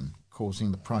ransom,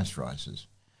 causing the price rises.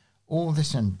 All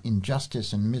this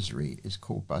injustice and misery is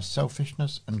caused by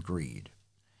selfishness and greed.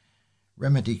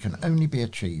 Remedy can only be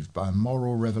achieved by a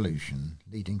moral revolution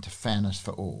leading to fairness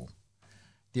for all.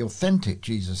 The authentic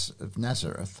Jesus of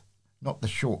Nazareth, not the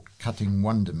short-cutting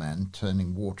wonder man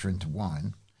turning water into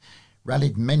wine,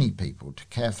 rallied many people to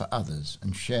care for others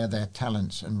and share their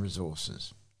talents and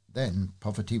resources. Then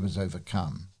poverty was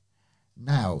overcome.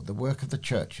 Now the work of the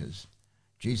churches,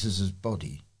 Jesus'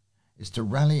 body, is to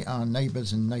rally our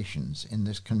neighbours and nations in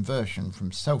this conversion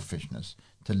from selfishness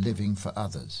to living for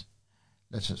others.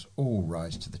 Let us all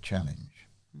rise to the challenge.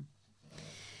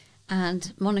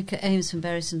 And Monica Ames from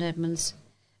Bury St Edmunds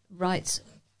writes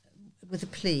with a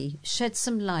plea, shed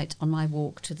some light on my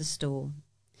walk to the store.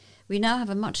 We now have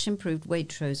a much improved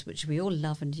Waitrose, which we all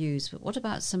love and use, but what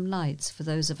about some lights for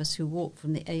those of us who walk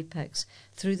from the Apex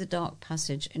through the dark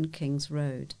passage in King's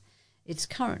Road? It's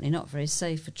currently not very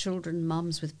safe for children,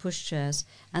 mums with pushchairs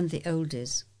and the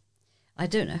oldies. I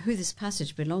don't know who this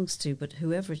passage belongs to, but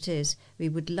whoever it is, we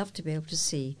would love to be able to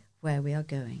see where we are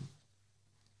going.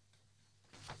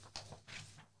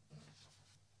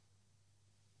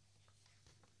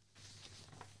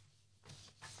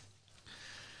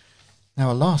 Now,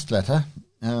 our last letter,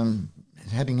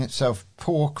 heading itself,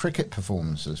 poor cricket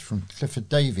performances from Clifford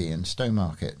Davey in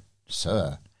Stowmarket.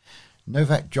 Sir,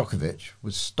 Novak Djokovic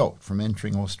was stopped from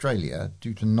entering Australia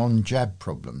due to non-jab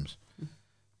problems.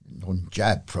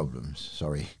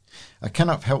 I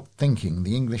cannot help thinking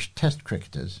the English Test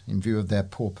cricketers, in view of their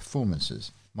poor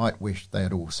performances, might wish they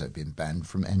had also been banned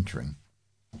from entering.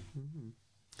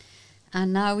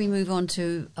 And now we move on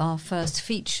to our first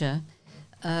feature,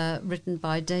 written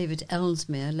by David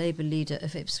Ellesmere, Labour leader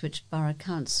of Ipswich Borough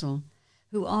Council,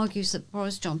 who argues that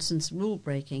Boris Johnson's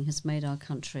rule-breaking has made our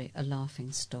country a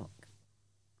laughingstock.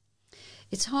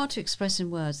 It's hard to express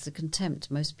in words the contempt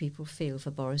most people feel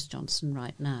for Boris Johnson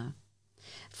right now.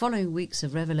 Following weeks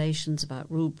of revelations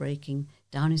about rule-breaking,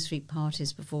 Downing Street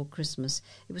parties before Christmas,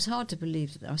 it was hard to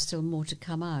believe that there are still more to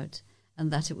come out,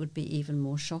 and that it would be even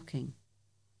more shocking.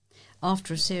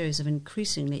 After a series of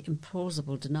increasingly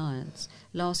implausible denials,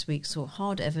 last week saw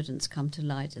hard evidence come to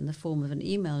light in the form of an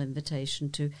email invitation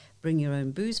to Bring Your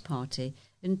Own Booze party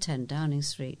in 10 Downing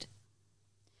Street.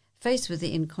 Faced with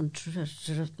the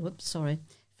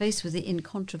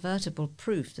incontrovertible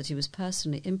proof that he was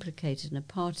personally implicated in a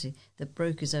party that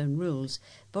broke his own rules,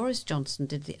 Boris Johnson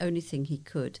did the only thing he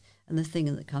could, and the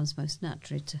thing that comes most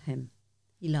naturally to him.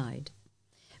 He lied.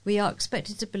 We are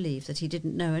expected to believe that he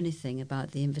didn't know anything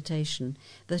about the invitation,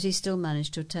 but he still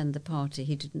managed to attend the party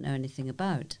he didn't know anything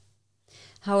about.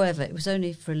 However, it was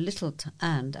only for a little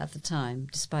and at the time,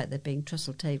 despite there being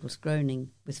trestle tables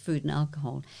groaning with food and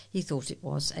alcohol, he thought it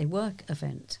was a work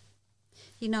event.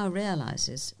 He now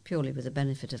realises, purely with the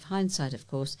benefit of hindsight of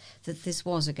course, that this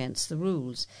was against the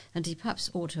rules, and he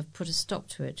perhaps ought to have put a stop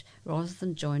to it rather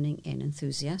than joining in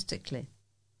enthusiastically.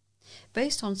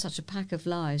 Based on such a pack of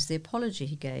lies, the apology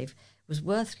he gave was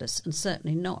worthless and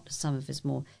certainly not, as some of his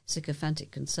more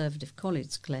sycophantic Conservative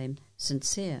colleagues claim,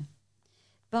 sincere.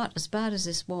 But as bad as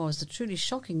this was, the truly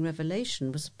shocking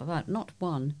revelation was about not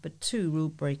one but 2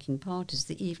 rule-breaking parties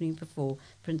the evening before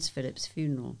Prince Philip's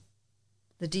funeral.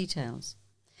 The details: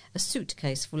 a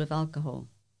suitcase full of alcohol,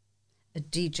 a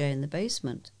DJ in the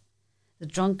basement, the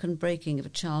drunken breaking of a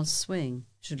child's swing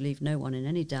should leave no one in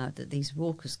any doubt that these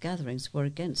raucous gatherings were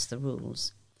against the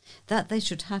rules. That they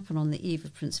should happen on the eve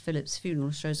of Prince Philip's funeral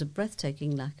shows a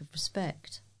breathtaking lack of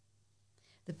respect.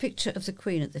 The picture of the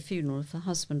Queen at the funeral of her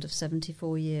husband of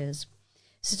 74 years,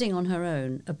 sitting on her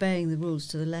own, obeying the rules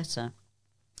to the letter,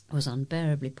 was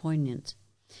unbearably poignant,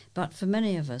 but for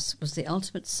many of us was the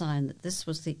ultimate sign that this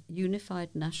was the unified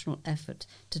national effort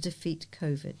to defeat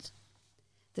COVID,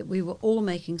 that we were all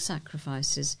making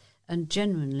sacrifices and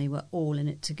genuinely were all in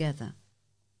it together.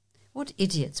 What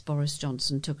idiots Boris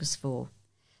Johnson took us for.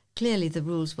 Clearly the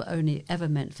rules were only ever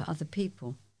meant for other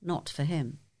people, not for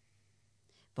him.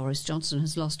 Boris Johnson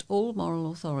has lost all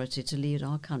moral authority to lead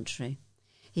our country.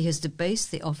 He has debased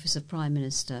the office of Prime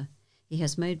Minister. He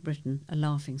has made Britain a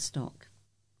laughingstock.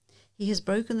 He has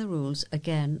broken the rules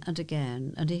again and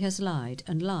again, and he has lied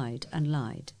and lied and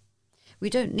lied. We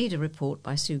don't need a report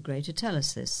by Sue Gray to tell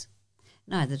us this.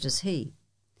 Neither does he.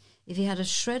 If he had a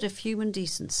shred of human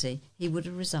decency, he would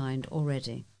have resigned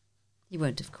already. He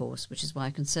won't, of course, which is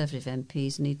why Conservative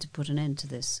MPs need to put an end to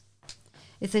this.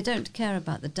 If they don't care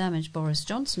about the damage Boris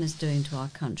Johnson is doing to our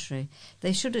country,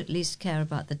 they should at least care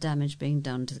about the damage being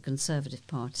done to the Conservative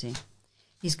Party.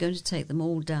 He's going to take them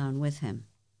all down with him.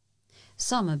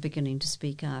 Some are beginning to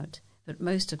speak out, but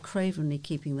most are cravenly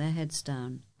keeping their heads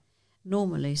down.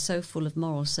 Normally so full of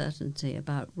moral certainty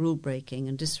about rule-breaking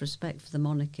and disrespect for the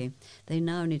monarchy, they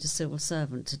now need a civil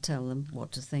servant to tell them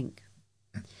what to think.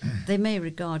 They may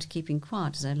regard keeping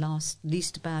quiet as their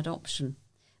least bad option,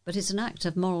 but it's an act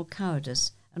of moral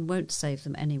cowardice and won't save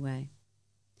them anyway.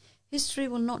 History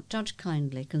will not judge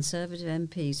kindly Conservative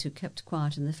MPs who kept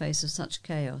quiet in the face of such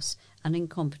chaos and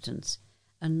incompetence,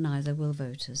 and neither will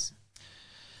voters.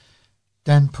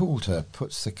 Dan Poulter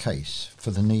puts the case for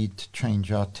the need to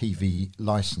change our TV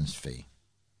licence fee.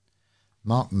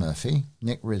 Mark Murphy,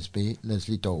 Nick Risby,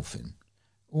 Leslie Dolphin,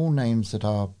 all names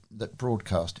that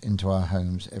broadcast into our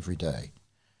homes every day,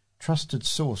 trusted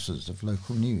sources of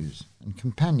local news and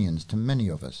companions to many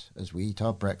of us as we eat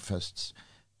our breakfasts,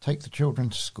 take the children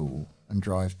to school and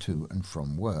drive to and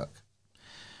from work.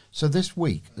 So this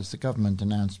week, as the government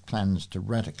announced plans to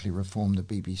radically reform the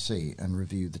BBC and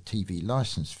review the TV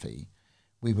licence fee,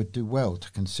 we would do well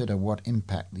to consider what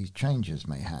impact these changes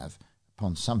may have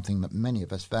upon something that many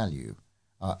of us value,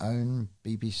 our own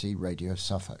BBC Radio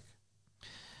Suffolk.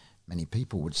 Many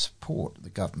people would support the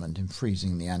government in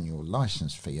freezing the annual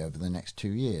licence fee over the next 2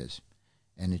 years.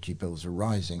 Energy bills are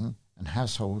rising and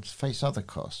households face other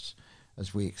costs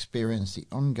as we experience the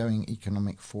ongoing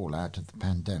economic fallout of the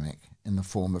pandemic in the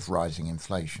form of rising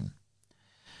inflation.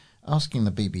 Asking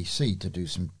the BBC to do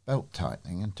some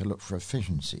belt-tightening and to look for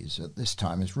efficiencies at this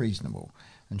time is reasonable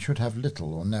and should have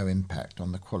little or no impact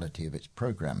on the quality of its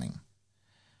programming.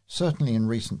 Certainly in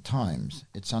recent times,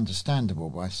 it's understandable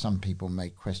why some people may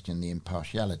question the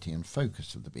impartiality and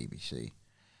focus of the BBC.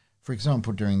 For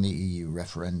example, during the EU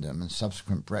referendum and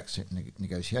subsequent Brexit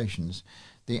negotiations,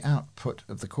 the output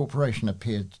of the corporation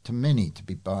appeared to many to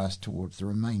be biased towards the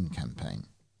Remain campaign.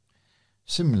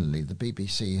 Similarly, the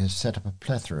BBC has set up a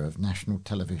plethora of national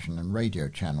television and radio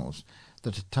channels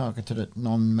that are targeted at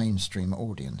non-mainstream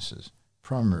audiences,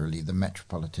 primarily the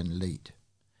metropolitan elite.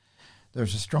 There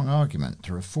is a strong argument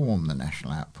to reform the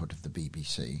national output of the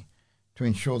BBC to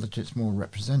ensure that it's more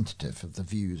representative of the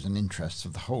views and interests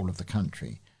of the whole of the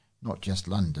country, not just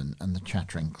London and the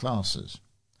chattering classes.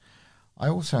 I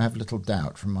also have little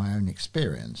doubt from my own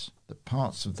experience that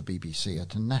parts of the BBC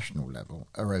at a national level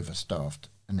are overstaffed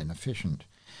and inefficient.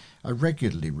 I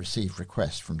regularly receive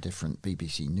requests from different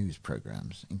BBC news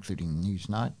programmes, including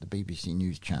Newsnight, the BBC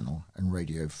News Channel and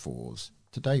Radio 4's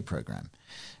Today programme.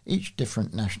 Each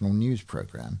different national news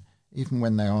programme, even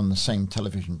when they are on the same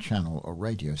television channel or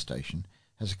radio station,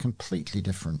 has a completely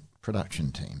different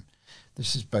production team.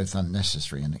 This is both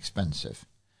unnecessary and expensive.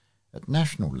 At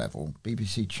national level,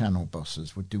 BBC channel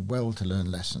bosses would do well to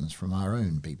learn lessons from our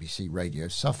own BBC Radio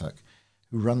Suffolk,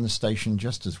 who run the station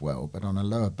just as well but on a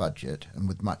lower budget and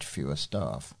with much fewer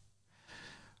staff.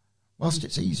 Whilst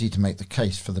it's easy to make the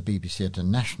case for the BBC at a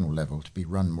national level to be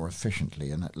run more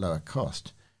efficiently and at lower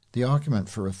cost, the argument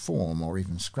for reform or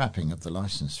even scrapping of the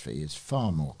licence fee is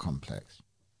far more complex.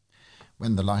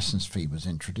 When the licence fee was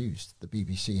introduced, the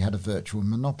BBC had a virtual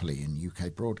monopoly in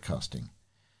UK broadcasting.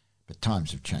 But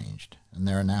times have changed, and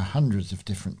there are now hundreds of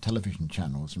different television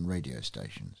channels and radio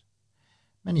stations.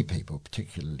 Many people,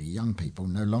 particularly young people,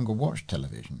 no longer watch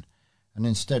television, and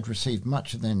instead receive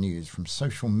much of their news from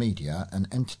social media and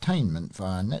entertainment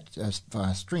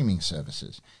via streaming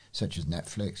services such as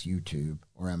Netflix, YouTube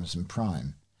or Amazon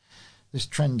Prime. This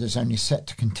trend is only set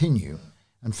to continue,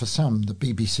 and for some the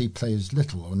BBC plays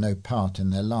little or no part in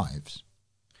their lives.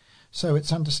 So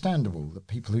it's understandable that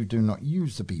people who do not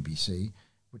use the BBC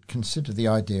would consider the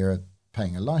idea of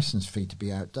paying a licence fee to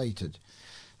be outdated.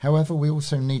 However, we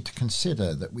also need to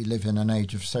consider that we live in an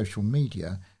age of social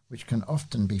media which can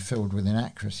often be filled with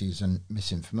inaccuracies and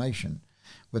misinformation,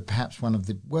 with perhaps one of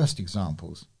the worst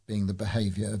examples being the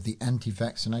behaviour of the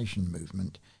anti-vaccination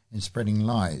movement in spreading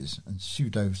lies and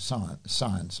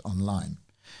pseudo-science online.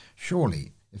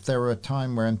 Surely, if there were a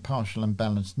time where impartial and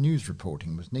balanced news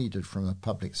reporting was needed from a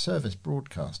public service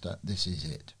broadcaster, this is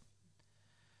it.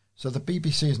 So the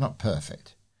BBC is not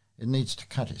perfect. It needs to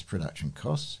cut its production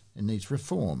costs, it needs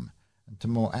reform, and to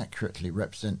more accurately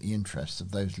represent the interests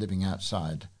of those living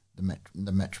outside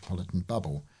the metropolitan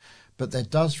bubble. But there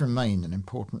does remain an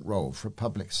important role for a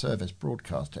public service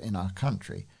broadcaster in our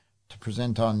country to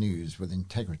present our news with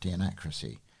integrity and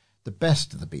accuracy. The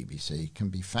best of the BBC can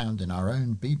be found in our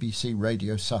own BBC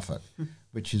Radio Suffolk,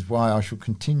 which is why I shall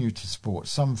continue to support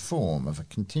some form of a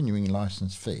continuing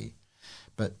licence fee.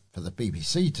 But for the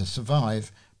BBC to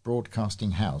survive,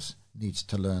 Broadcasting House needs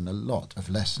to learn a lot of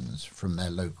lessons from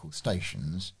their local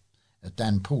stations.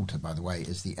 Dan Poulter, by the way,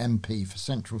 is the MP for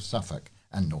Central Suffolk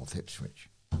and North Ipswich.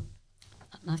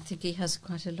 I think he has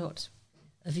quite a lot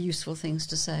of useful things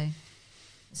to say,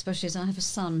 especially as I have a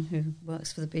son who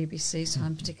works for the BBC, so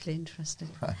I'm particularly interested.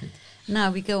 Right.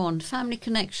 Now we go on. Family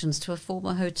connections to a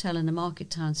former hotel in the Market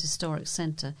Town's historic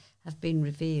centre have been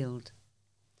revealed.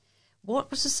 What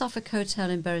was the Suffolk Hotel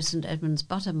in Bury St Edmunds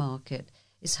Butter Market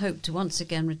is hoped to once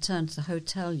again return to the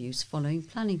hotel use following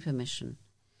planning permission.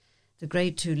 The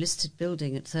Grade 2 listed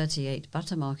building at 38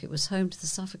 Butter Market was home to the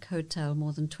Suffolk Hotel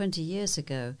more than 20 years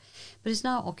ago, but is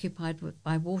now occupied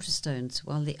by Waterstones,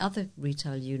 while the other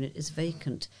retail unit is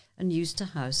vacant and used to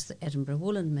house the Edinburgh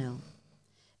Woolen Mill.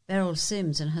 Beryl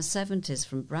Sims, in her 70s,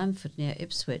 from Bramford near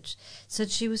Ipswich, said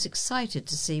she was excited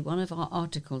to see one of our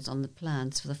articles on the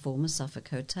plans for the former Suffolk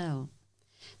Hotel.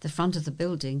 The front of the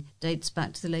building dates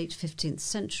back to the late 15th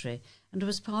century and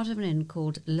was part of an inn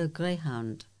called Le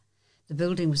Greyhound. The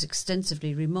building was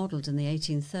extensively remodelled in the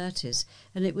 1830s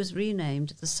and it was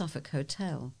renamed the Suffolk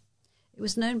Hotel. It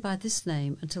was known by this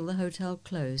name until the hotel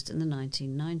closed in the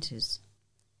 1990s.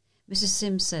 Mrs.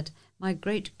 Sims said, "My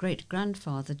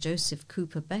great-great-grandfather Joseph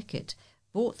Cooper Beckett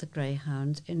bought the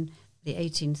Greyhound in the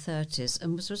 1830s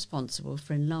and was responsible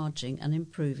for enlarging and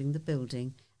improving the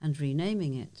building and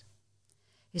renaming it.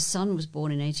 His son was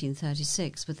born in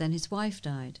 1836, but then his wife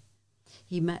died.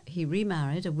 He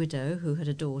remarried a widow who had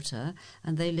a daughter,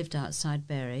 and they lived outside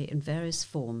Bury in various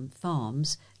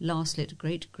farms, lastly at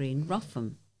Great Green,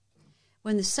 Rougham.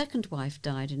 When the second wife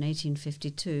died in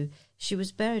 1852, she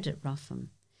was buried at Ruffham.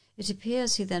 It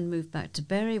appears he then moved back to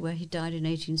Bury, where he died in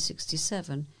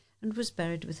 1867, and was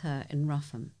buried with her in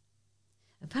Ruffham.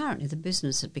 Apparently the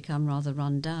business had become rather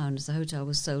run down, as the hotel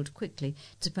was sold quickly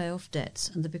to pay off debts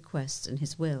and the bequests in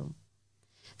his will.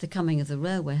 The coming of the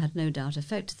railway had no doubt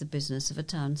affected the business of a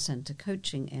town centre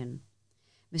coaching inn.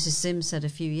 Mrs. Sims said a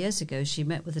few years ago she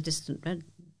met with a distant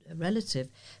relative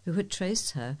who had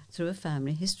traced her through a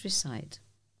family history site.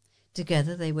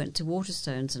 Together they went to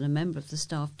Waterstones, and a member of the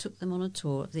staff took them on a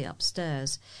tour of the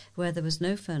upstairs, where there was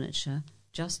no furniture,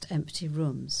 just empty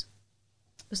rooms.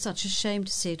 It was such a shame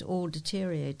to see it all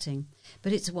deteriorating,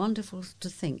 but it's wonderful to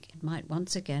think it might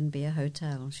once again be a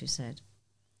hotel, she said.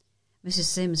 Mrs.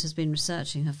 Sims has been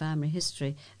researching her family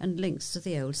history and links to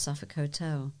the old Suffolk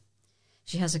Hotel.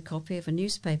 She has a copy of a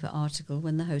newspaper article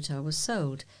when the hotel was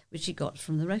sold, which she got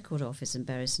from the record office in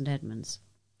Bury St Edmunds.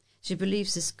 She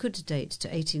believes this could date to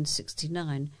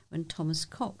 1869, when Thomas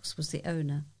Cox was the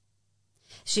owner.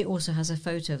 She also has a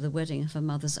photo of the wedding of her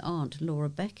mother's aunt, Laura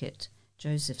Beckett,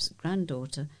 Joseph's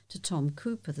granddaughter, to Tom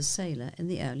Cooper, the sailor, in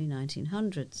the early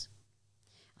 1900s.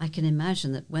 I can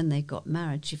imagine that when they got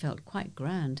married she felt quite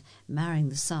grand, marrying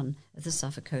the son at the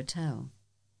Suffolk Hotel.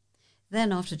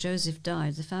 Then, after Joseph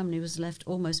died, the family was left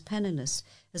almost penniless,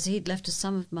 as he'd left a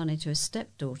sum of money to his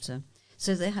stepdaughter,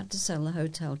 so they had to sell the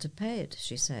hotel to pay it,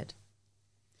 she said.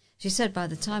 She said by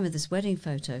the time of this wedding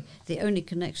photo, the only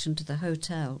connection to the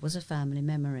hotel was a family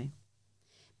memory.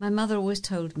 My mother always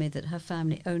told me that her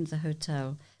family owned the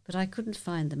hotel, but I couldn't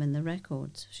find them in the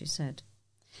records, she said.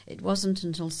 It wasn't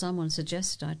until someone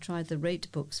suggested I try the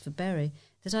rate books for Bury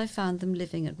that I found them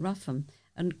living at Ruffham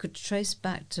and could trace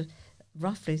back to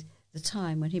roughly the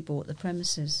time when he bought the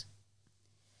premises.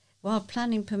 While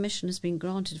planning permission has been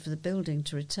granted for the building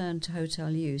to return to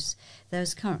hotel use, there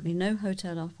is currently no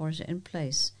hotel operator in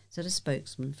place, said a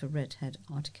spokesman for Redhead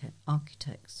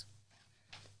Architects.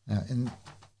 Now,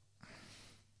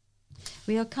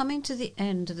 We are coming to the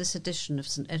end of this edition of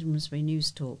St Edmundsbury News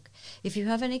Talk. If you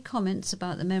have any comments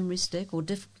about the memory stick or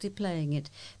difficulty playing it,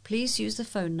 please use the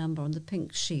phone number on the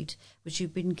pink sheet which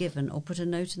you've been given, or put a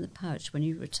note in the pouch when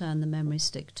you return the memory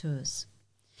stick to us.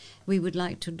 We would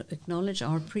like to acknowledge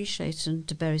our appreciation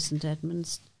to Bury St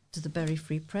Edmunds, to the Bury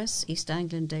Free Press, East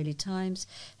Anglian Daily Times,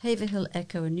 Haverhill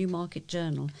Echo and Newmarket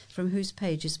Journal, from whose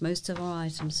pages most of our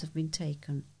items have been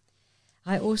taken.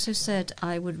 I also said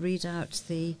I would read out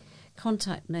the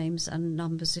contact names and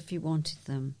numbers if you wanted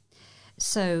them.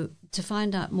 So, to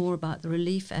find out more about the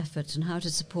relief effort and how to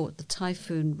support the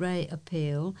Typhoon Ray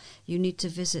appeal, you need to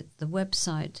visit the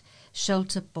website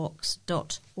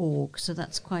shelterbox.org, so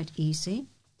that's quite easy.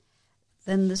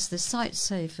 Then there's the Site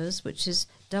Savers, which is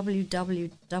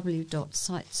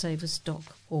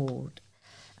www.sitesavers.org.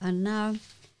 And now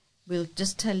we'll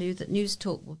just tell you that News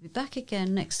Talk will be back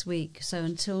again next week. So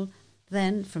until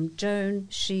then, from Joan,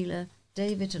 Sheila,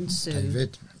 David and Sue,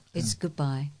 it's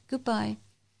goodbye. Goodbye.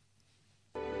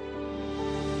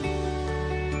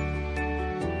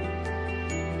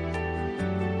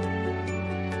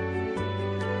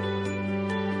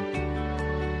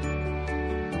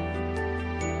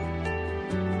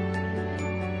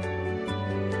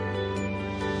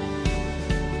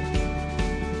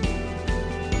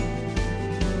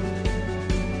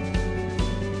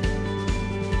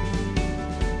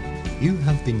 You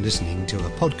have been listening to a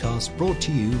podcast brought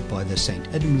to you by the St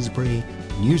Edmundsbury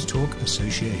News Talk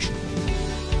Association.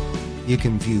 You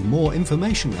can view more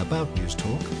information about News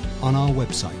Talk on our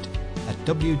website at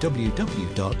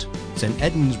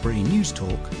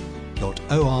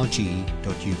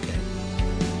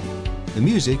www.stedmundsburynewstalk.org.uk. The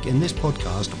music in this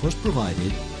podcast was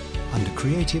provided under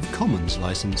Creative Commons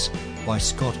license by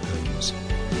Scott Holmes.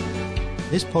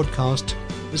 This podcast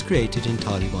was created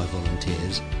entirely by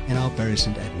volunteers in our Bury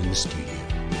St Edmunds studio.